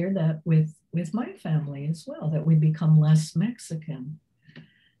truly fear that with my family as well, that we become less Mexican.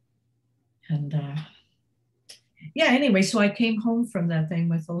 And anyway, so I came home from that thing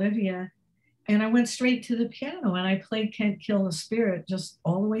with Olivia, and I went straight to the piano and I played Can't Kill the Spirit just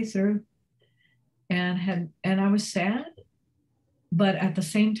all the way through. And I was sad, but at the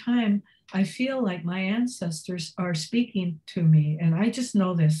same time, I feel like my ancestors are speaking to me. And I just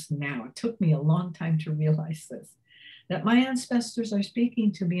know this now. It took me a long time to realize this, that my ancestors are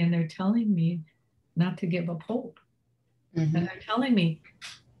speaking to me, and they're telling me not to give up hope. Mm-hmm. And they're telling me,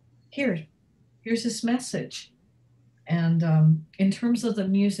 here's this message. And in terms of the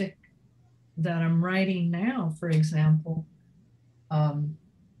music that I'm writing now, for example,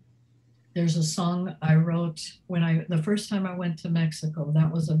 there's a song I wrote the first time I went to Mexico.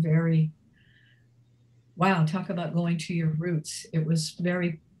 That was a very, wow, talk about going to your roots. It was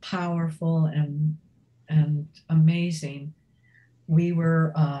very powerful and amazing. We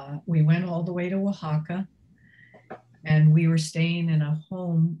went all the way to Oaxaca, and we were staying in a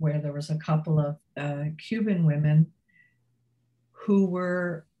home where there was a couple of Cuban women who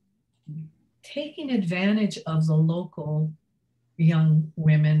were taking advantage of the local young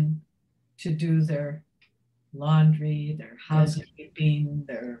women to do their laundry, their housekeeping,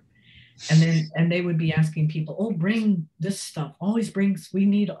 and they would be asking people, oh, bring this stuff, we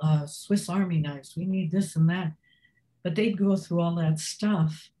need Swiss Army knives, we need this and that. But they'd go through all that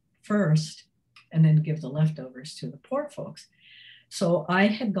stuff first and then give the leftovers to the poor folks. So I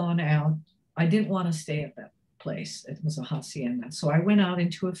had gone out. I didn't want to stay at that place. It was a hacienda. So I went out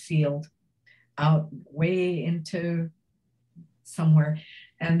into a field, out way into somewhere.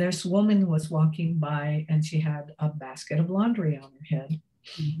 And this woman was walking by, and she had a basket of laundry on her head.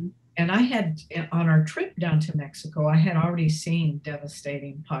 Mm-hmm. And I had, on our trip down to Mexico, I had already seen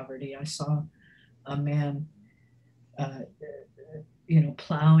devastating poverty. I saw a man,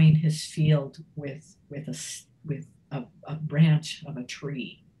 plowing his field with a branch of a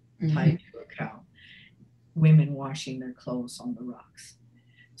tree tied to a cow. Women washing their clothes on the rocks.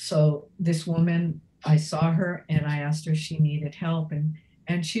 So this woman, I saw her and I asked her if she needed help,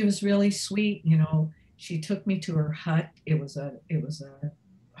 and she was really sweet. She took me to her hut. It was a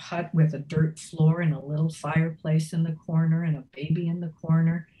hut with a dirt floor and a little fireplace in the corner and a baby in the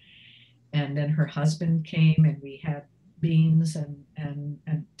corner. And then her husband came, and we had beans and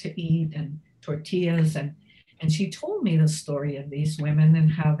to eat, and tortillas, and she told me the story of these women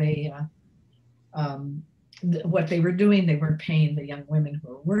and how they what they were doing. They weren't paying the young women who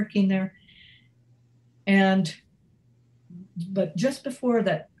were working there. And but just before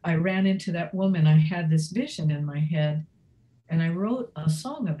that, I ran into that woman. I had this vision in my head, and I wrote a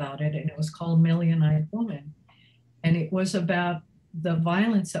song about it, and it was called Million-Eyed Woman. And it was about the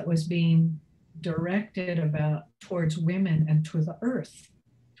violence that was being directed about towards women and to the earth,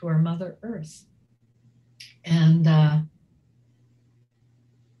 to our Mother Earth. And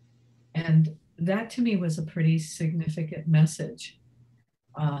that to me was a pretty significant message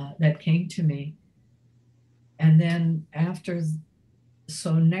that came to me. And then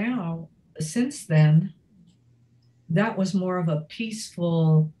so now, since then, that was more of a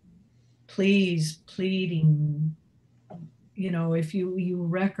peaceful pleading, if you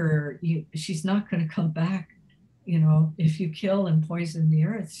wreck her, she's not going to come back. If you kill and poison the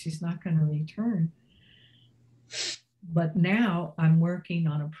earth, she's not going to return. But now I'm working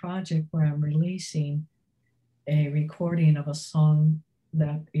on a project where I'm releasing a recording of a song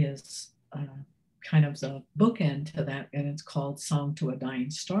that is kind of the bookend to that, and it's called Song to a Dying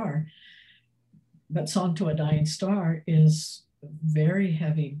Star. But Song to a Dying Star is very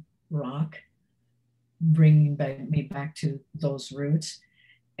heavy rock, bringing me back to those roots.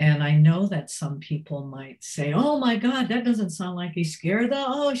 And I know that some people might say, oh my God, that doesn't sound like Izquierda.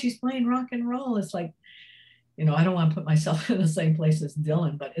 Oh, she's playing rock and roll. It's like, I don't want to put myself in the same place as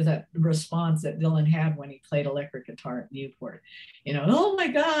Dylan, but that response that Dylan had when he played electric guitar at Newport, oh my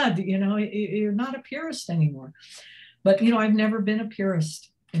God, you're not a purist anymore. But, I've never been a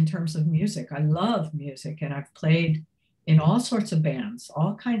purist in terms of music. I love music, and I've played in all sorts of bands,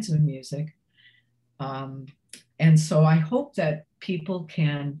 all kinds of music. And so I hope that people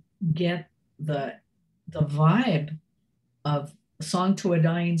can get the vibe of Song to a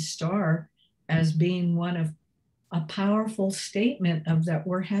Dying Star as being one of a powerful statement of that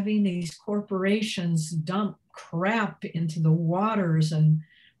we're having these corporations dump crap into the waters and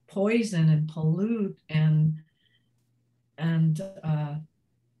poison and pollute, and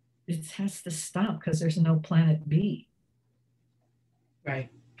it has to stop because there's no planet B. Right.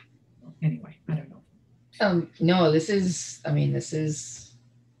 Anyway, I don't know. No, this is your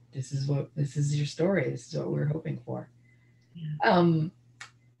story. This is what we're hoping for. Yeah.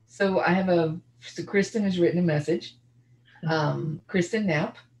 So Kristen has written a message. Kristen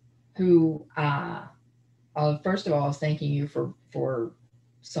Knapp, who first of all is thanking you for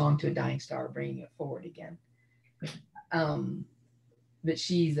Song to a Dying Star, bringing it forward again. But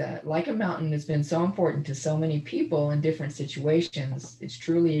she's like a mountain has been so important to so many people in different situations. It's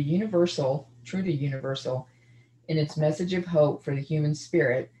truly universal in its message of hope for the human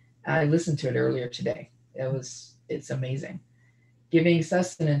spirit. I listened to it earlier today. It's amazing. Giving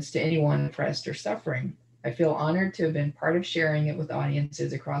sustenance to anyone oppressed or suffering. I feel honored to have been part of sharing it with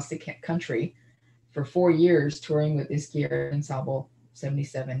audiences across the country for 4 years, touring with Izquierda Ensemble,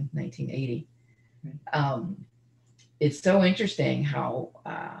 77, 1980. It's so interesting how,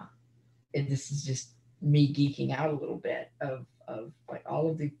 this is just me geeking out a little bit of like all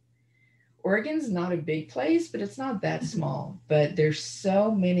of the, Oregon's not a big place, but it's not that small, but there's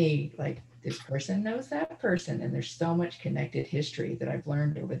so many, like this person knows that person, and there's so much connected history that I've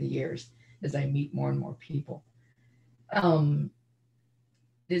learned over the years as I meet more and more people.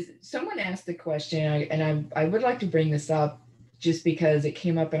 Someone asked the question, I would like to bring this up just because it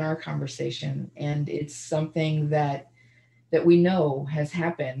came up in our conversation, and it's something that we know has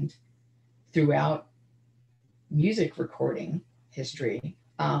happened throughout music recording history.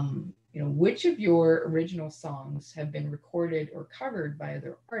 Which of your original songs have been recorded or covered by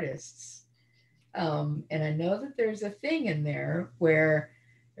other artists? And I know that there's a thing in there where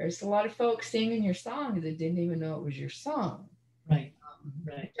there's a lot of folks singing your song that didn't even know it was your song. Right.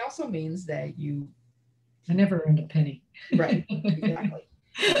 Right. Which also means that I never earned a penny. Right. Exactly.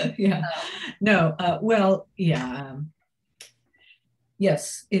 Yeah. No. Well, yeah.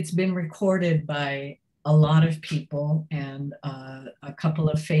 Yes, it's been recorded by a lot of people, and a couple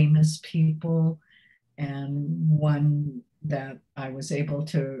of famous people, and one that I was able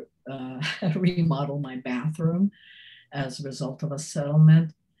to remodel my bathroom as a result of a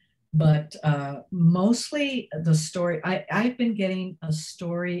settlement. But mostly the story, I've been getting a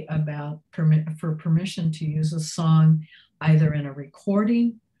story about for permission to use a song either in a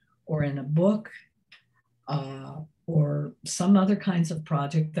recording or in a book, or some other kinds of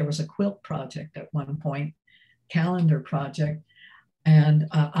project. There was a quilt project at one point, calendar project. And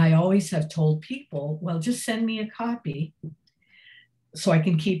I always have told people, well, just send me a copy so I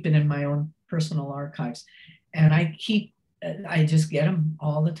can keep it in my own personal archives. And I just get them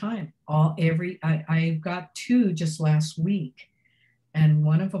all the time. I got 2 just last week. And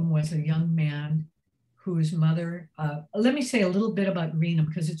one of them was a young man whose mother, let me say a little bit about Rena,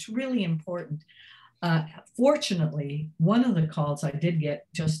 because it's really important. Fortunately, one of the calls I did get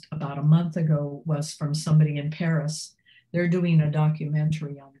just about a month ago was from somebody in Paris. They're doing a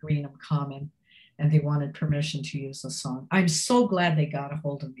documentary on Greenham Common, and they wanted permission to use the song. I'm so glad they got a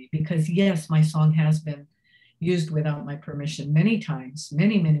hold of me, because yes, my song has been used without my permission many times,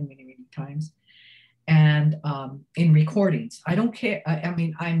 many times, and in recordings. I don't care. I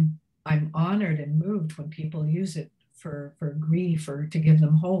mean, I'm honored and moved when people use it for grief or to give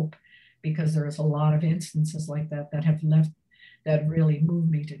them hope, because there's a lot of instances like that that really move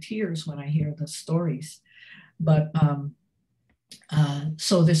me to tears when I hear the stories. But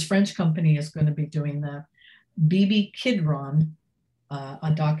so this French company is going to be doing that. Bibi Kidron,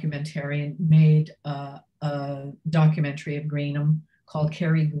 a documentarian, made a documentary of Greenham called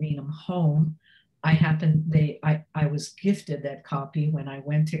Carry Greenham Home. I was gifted that copy when I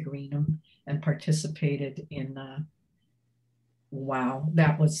went to Greenham and participated in wow,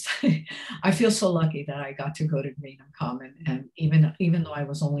 that was I feel so lucky that I got to go to Greenham Common. And even though I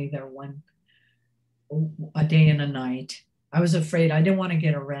was only there a day and a night, I was afraid. I didn't want to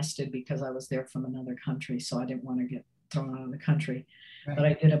get arrested because I was there from another country, so I didn't want to get thrown out of the country. Right. But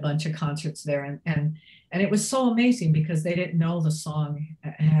I did a bunch of concerts there, and it was so amazing because they didn't know the song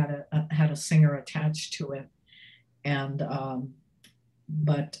had a singer attached to it. And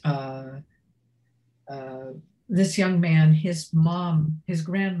this young man, his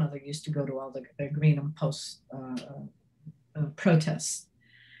grandmother used to go to all the Greenham Post protests.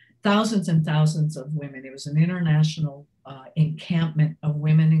 Thousands and thousands of women. It was an international encampment of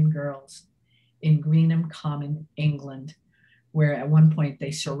women and girls in Greenham Common, England, where at one point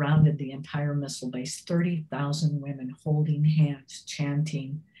they surrounded the entire missile base, 30,000 women holding hands,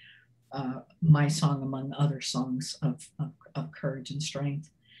 chanting my song among other songs of courage and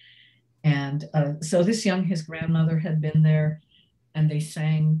strength. And so his grandmother had been there, and they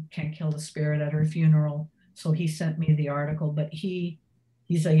sang Can't Kill the Spirit at her funeral. So he sent me the article, but he's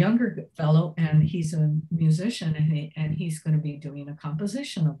a younger fellow, and he's a musician, and he's going to be doing a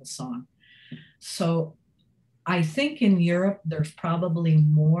composition of the song. So I think in Europe, there's probably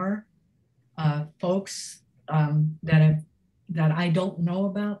more folks that I don't know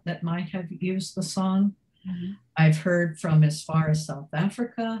about that might have used the song. Mm-hmm. I've heard from as far as South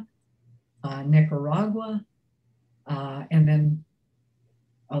Africa, Nicaragua, and then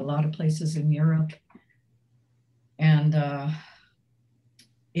a lot of places in Europe. And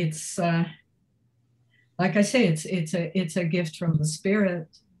it's like I say, it's a gift from the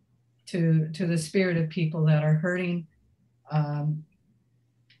spirit to the spirit of people that are hurting. A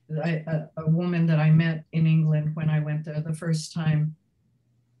woman that I met in England when I went there the first time,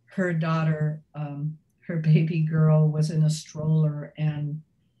 her daughter, her baby girl was in a stroller, and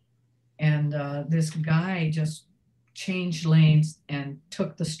this guy just changed lanes and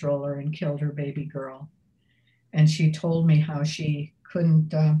took the stroller and killed her baby girl. And she told me how she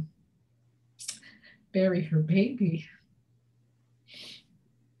couldn't bury her baby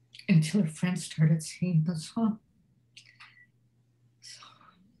until her friends started singing the song. So,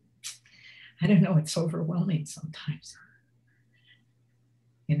 I don't know, it's overwhelming sometimes.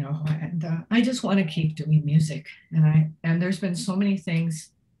 You know, and I just want to keep doing music. And there's been so many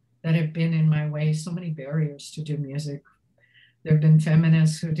things that have been in my way, so many barriers to do music. There have been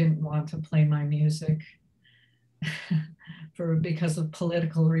feminists who didn't want to play my music because of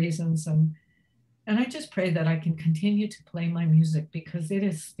political reasons. And I just pray that I can continue to play my music, because it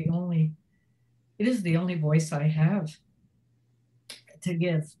is the only voice I have to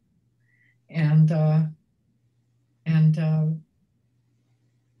give. And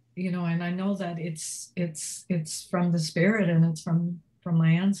you know, and I know that it's from the spirit, and it's from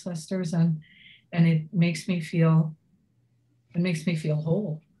my ancestors, and it makes me feel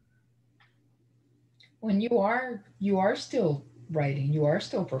whole. When you are still writing, you are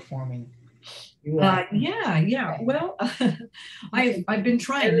still performing. Yeah. Well, I've been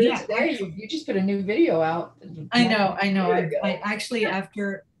trying. Yeah, there you just put a new video out. I know. I actually,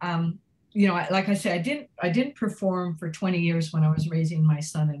 after you know, like I said, I didn't perform for 20 years when I was raising my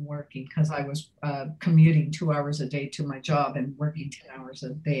son and working, because I was commuting 2 hours a day to my job and working 10 hours a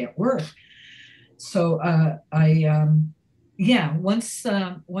day at work. So once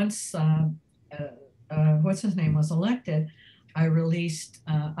what's his name was elected,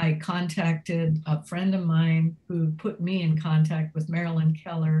 I contacted a friend of mine who put me in contact with Marilyn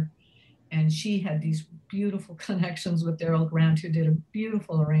Keller, and she had these beautiful connections with Daryl Grant, who did a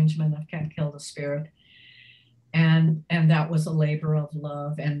beautiful arrangement of Can't Kill the Spirit. And that was a labor of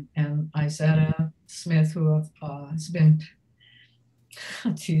love. And Izetta Smith, who has been,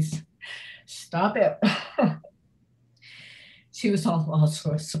 geez, stop it. She was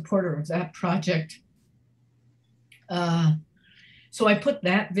also a supporter of that project. So I put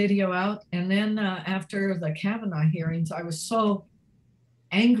that video out, and then after the Kavanaugh hearings, I was so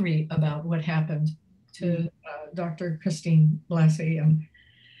angry about what happened to Dr. Christine Blasey. And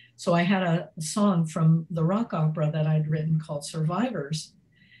so I had a song from the rock opera that I'd written called Survivors.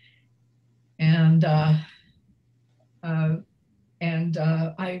 And I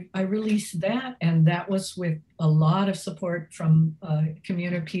released that, and that was with a lot of support from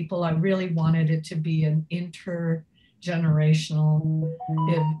community people. I really wanted it to be an intergenerational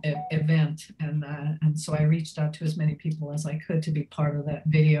event, and so I reached out to as many people as I could to be part of that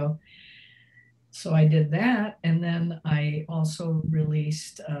video. So I did that, and then I also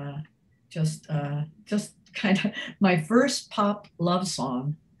released just kind of my first pop love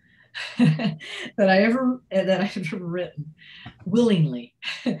song that I've ever written willingly,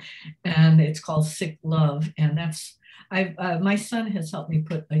 and it's called Sick Love, and that's my son has helped me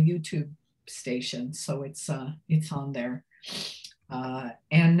put a YouTube station, so it's on there,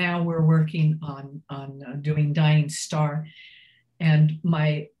 and now we're working on doing Dying Star, and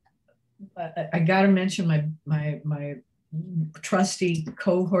I got to mention my trusty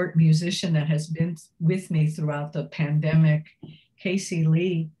cohort musician that has been with me throughout the pandemic, Casey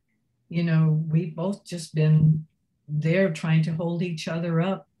Lee. You know, we've both just been there trying to hold each other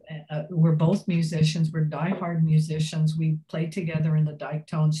up. We're both musicians. We're diehard musicians. We played together in the Dyke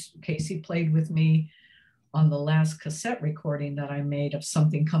Tones. Casey played with me on the last cassette recording that I made of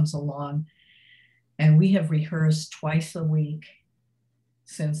Something Comes Along. And we have rehearsed twice a week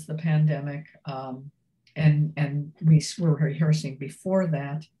since the pandemic. And we were rehearsing before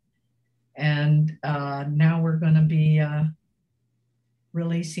that. And now we're going to be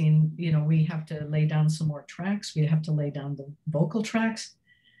releasing, you know, we have to lay down some more tracks. We have to lay down the vocal tracks.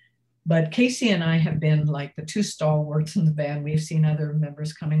 But Casey and I have been like the two stalwarts in the band. We've seen other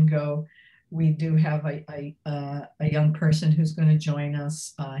members come and go. We do have a young person who's going to join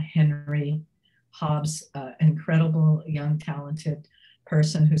us, Henry Hobbs, incredible young talented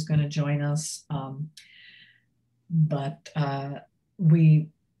person who's going to join us.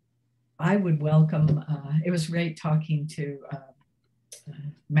 I would welcome, it was great talking to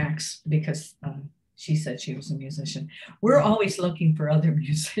Max, because she said she was a musician. We're always looking for other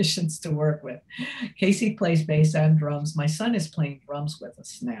musicians to work with. Casey plays bass and drums. My son is playing drums with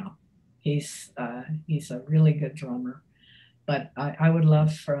us now. He's a really good drummer. But I would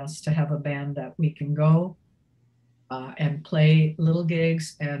love for us to have a band that we can go and play little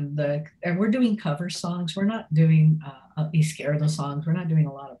gigs, and we're doing cover songs. We're not doing Izquierda songs. We're not doing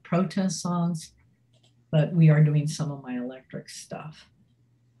a lot of protest songs, but we are doing some of my electric stuff.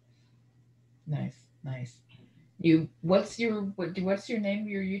 Nice. What's your name of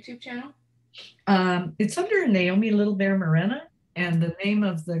your YouTube channel? It's under Naomi Littlebear Morena, and the name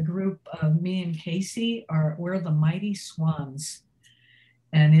of the group of me and Casey we're the Mighty Swans,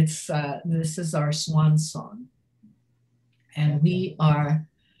 and it's this is our swan song, and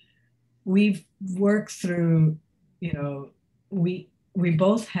we've worked through, you know, we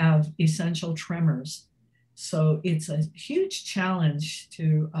both have essential tremors, so it's a huge challenge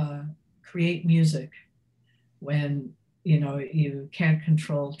to create music when, you know, you can't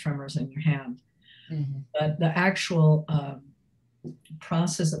control tremors in your hand. Mm-hmm. But the actual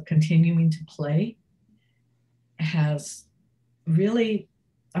process of continuing to play has really,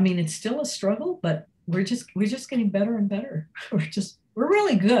 I mean, it's still a struggle, but we're just getting better and better. We're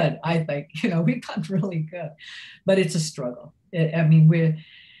really good, I think. You know, we've gotten really good, but it's a struggle. I mean,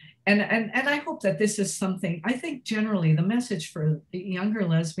 and I hope that this is something, I think generally the message for the younger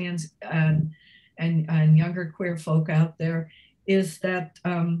lesbians and younger queer folk out there is that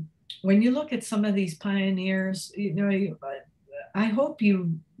when you look at some of these pioneers, you know, I hope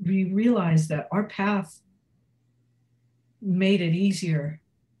you realize that our path made it easier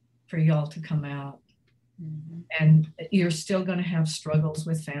for y'all to come out. Mm-hmm. And you're still going to have struggles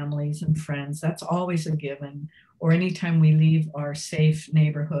with families and friends. That's always a given. Or anytime we leave our safe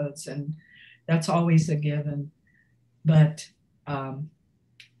neighborhoods, and that's always a given. But I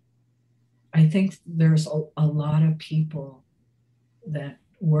think there's a lot of people that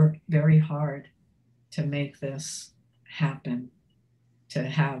work very hard to make this happen, to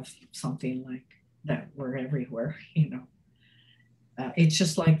have something like that. We're everywhere, you know. It's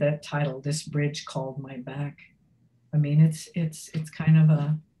just like that title, This Bridge Called My Back. I mean, it's kind of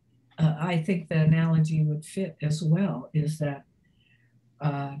I think the analogy would fit as well, is that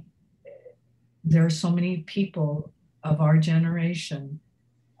there are so many people of our generation,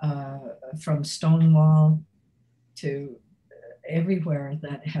 from Stonewall to everywhere,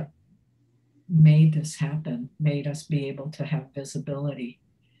 that have made this happen, made us be able to have visibility.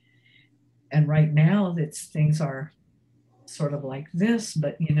 And right now, things are sort of like this,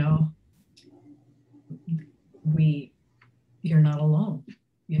 but you know, you're not alone.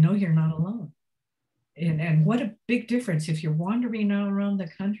 You know, you're not alone. And what a big difference if you're wandering now around the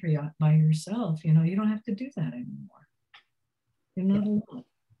country by yourself. You know, you don't have to do that anymore. You're not alone.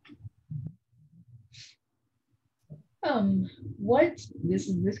 What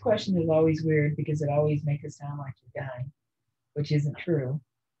this question is always weird because it always makes it sound like you're dying, which isn't true.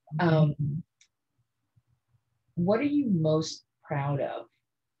 What are you most proud of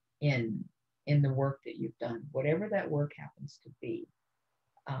in the work that you've done, whatever that work happens to be?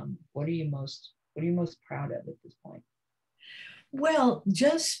 What are you most proud of at this point? Well,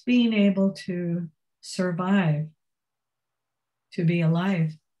 just being able to survive, to be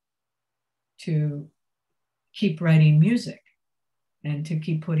alive, to keep writing music, and to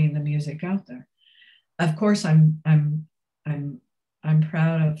keep putting the music out there. Of course, I'm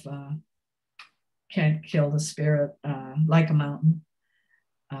proud of Can't Kill the Spirit, Like a Mountain,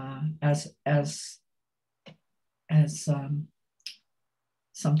 as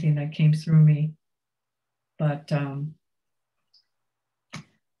something that came through me. But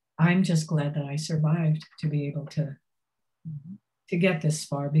I'm just glad that I survived to be able to get this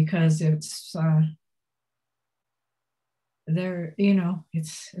far, because it's there, you know,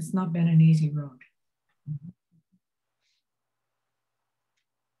 it's not been an easy road.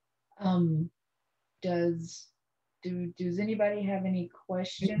 Does anybody have any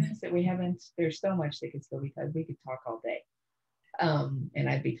questions that we haven't? There's so much that could still be said. We could talk all day, and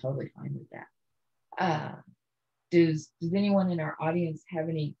I'd be totally fine with that. Does anyone in our audience have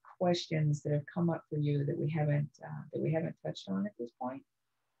any questions that have come up for you that we haven't touched on at this point?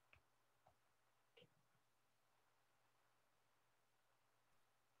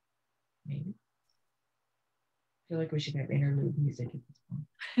 Maybe. I feel like we should have interlude music at this point.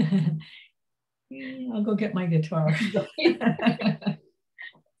 I'll go get my guitar.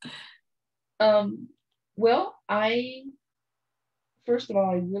 Well, first of all,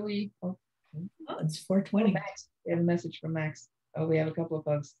 I really. Oh, it's 4:20. Max, we have a message from Max. Oh, we have a couple of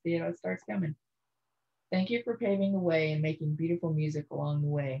folks. See how it starts coming. Thank you for paving the way and making beautiful music along the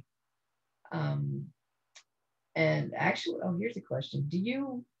way. And actually, here's a question. Do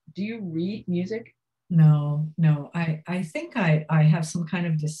you read music? No. I think I have some kind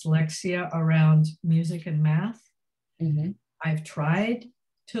of dyslexia around music and math. Mm-hmm. I've tried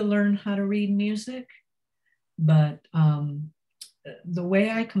to learn how to read music, but the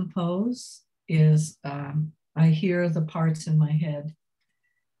way I compose is I hear the parts in my head.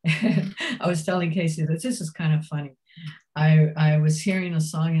 I was telling Casey that this is kind of funny. I was hearing a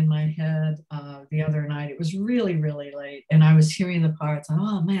song in my head the other night. It was really, really late, and I was hearing the parts. And,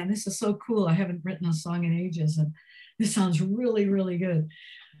 oh man, this is so cool. I haven't written a song in ages, and this sounds really, really good.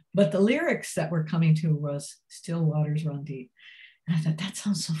 But the lyrics that were coming to was "Still Waters Run Deep," and I thought that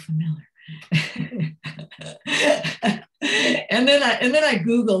sounds so familiar. and then I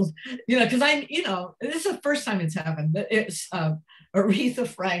Googled, because this is the first time it's happened, but it's Aretha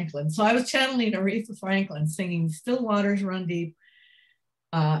Franklin. So I was channeling Aretha Franklin singing "Still Waters Run Deep."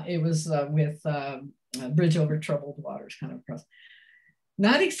 It was with "Bridge Over Troubled Waters" kind of across.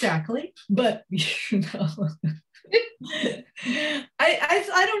 Not exactly, but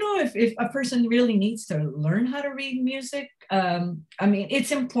I don't know if a person really needs to learn how to read music. I mean,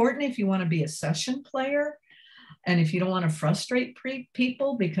 it's important if you want to be a session player and if you don't want to frustrate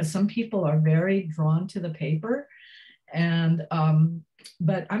people, because some people are very drawn to the paper. And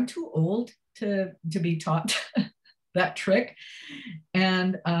but I'm too old to be taught that trick.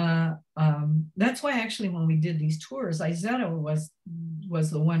 And that's why actually when we did these tours, Izetta was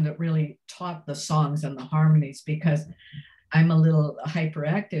the one that really taught the songs and the harmonies, because I'm a little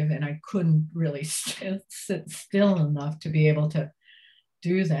hyperactive and I couldn't really sit still enough to be able to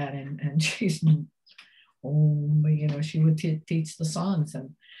do that. And she's, she would teach the songs.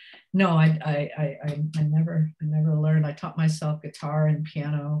 And no, I never learned. I taught myself guitar and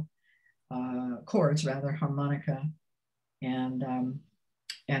piano, chords rather, harmonica. And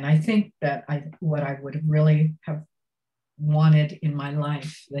I think that what I would really have wanted in my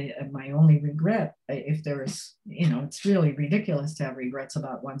life, my only regret, if there is, it's really ridiculous to have regrets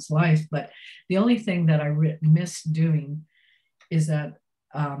about one's life, but the only thing that I miss doing is that,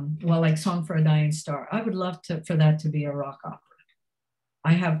 like Song for a Dying Star, I would love for that to be a rock opera.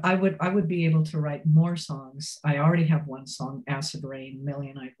 I would be able to write more songs. I already have one song, Acid Rain,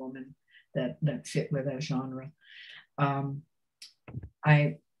 Million Eyed Woman, that fit with that genre.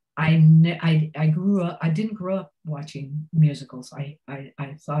 I grew up, I didn't grow up watching musicals. I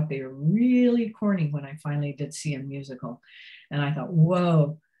thought they were really corny when I finally did see a musical. And I thought,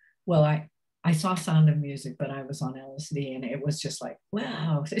 whoa, well, I saw Sound of Music, but I was on LSD, and it was just like,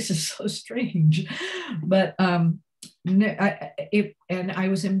 wow, this is so strange. But and I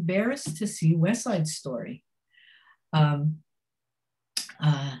was embarrassed to see West Side Story, and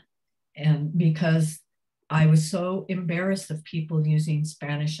because I was so embarrassed of people using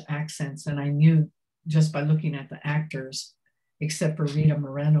Spanish accents, and I knew just by looking at the actors, except for Rita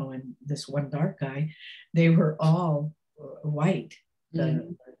Moreno and this one dark guy, they were all white,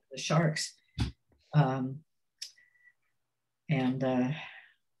 the sharks.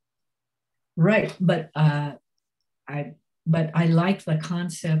 Right, but I like the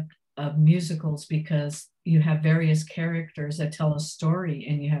concept of musicals because you have various characters that tell a story,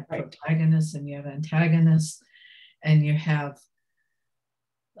 and you have protagonists and you have antagonists, and you have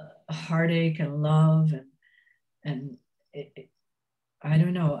heartache and love, and I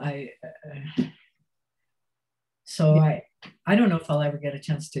don't know. I don't know if I'll ever get a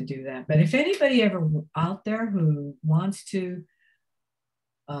chance to do that. But if anybody ever out there who wants to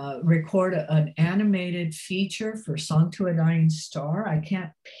record an animated feature for Song to a Dying Star, I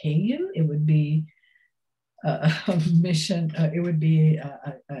can't pay you. It would be a mission. It would be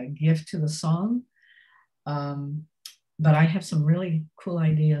a gift to the song. But I have some really cool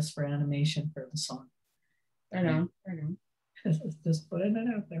ideas for animation for the song. I know. Just putting it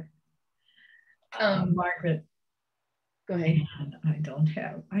out there. Margaret. Go ahead. I don't think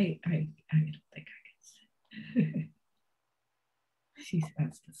I can. She's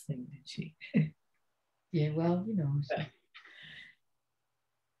asked to sing, did she? Yeah, well, you know.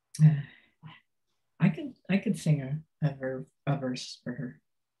 I could sing a verse for her.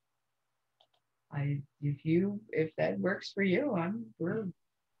 If that works for you,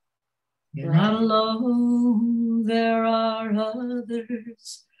 You're not alone. There are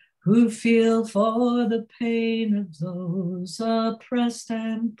others who feel for the pain of those oppressed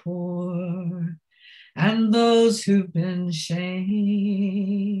and poor, and those who've been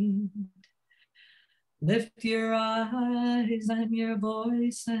shamed. Lift your eyes and your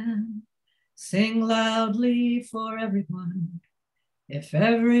voice and sing loudly for everyone. If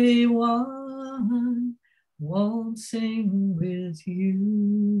everyone won't sing with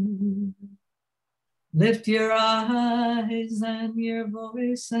you, lift your eyes and your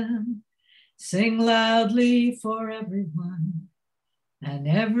voice and sing loudly for everyone, and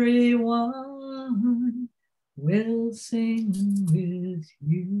everyone will sing with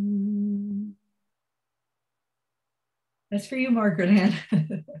you. That's for you, Margaret Ann.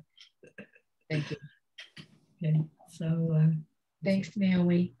 Thank you. Okay, so thanks,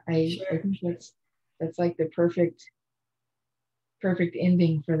 Naomi. I think that's like the perfect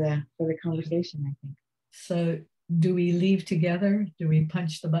ending for the conversation, I think. So do we leave together? Do we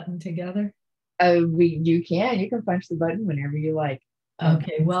punch the button together? You can punch the button whenever you like.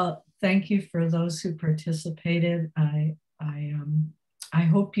 Okay, well, thank you for those who participated. I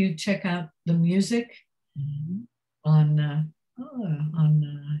hope you check out the music on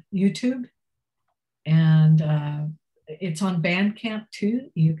YouTube, and it's on Bandcamp too.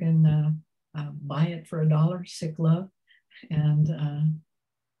 You can buy it for $1, Sick Love, and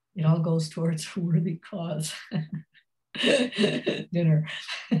it all goes towards a worthy cause. Dinner.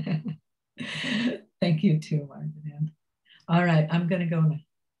 Thank you too, Margaret. All right, I'm gonna go now.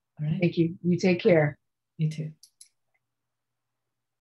 All right. Thank you. You take care. You too.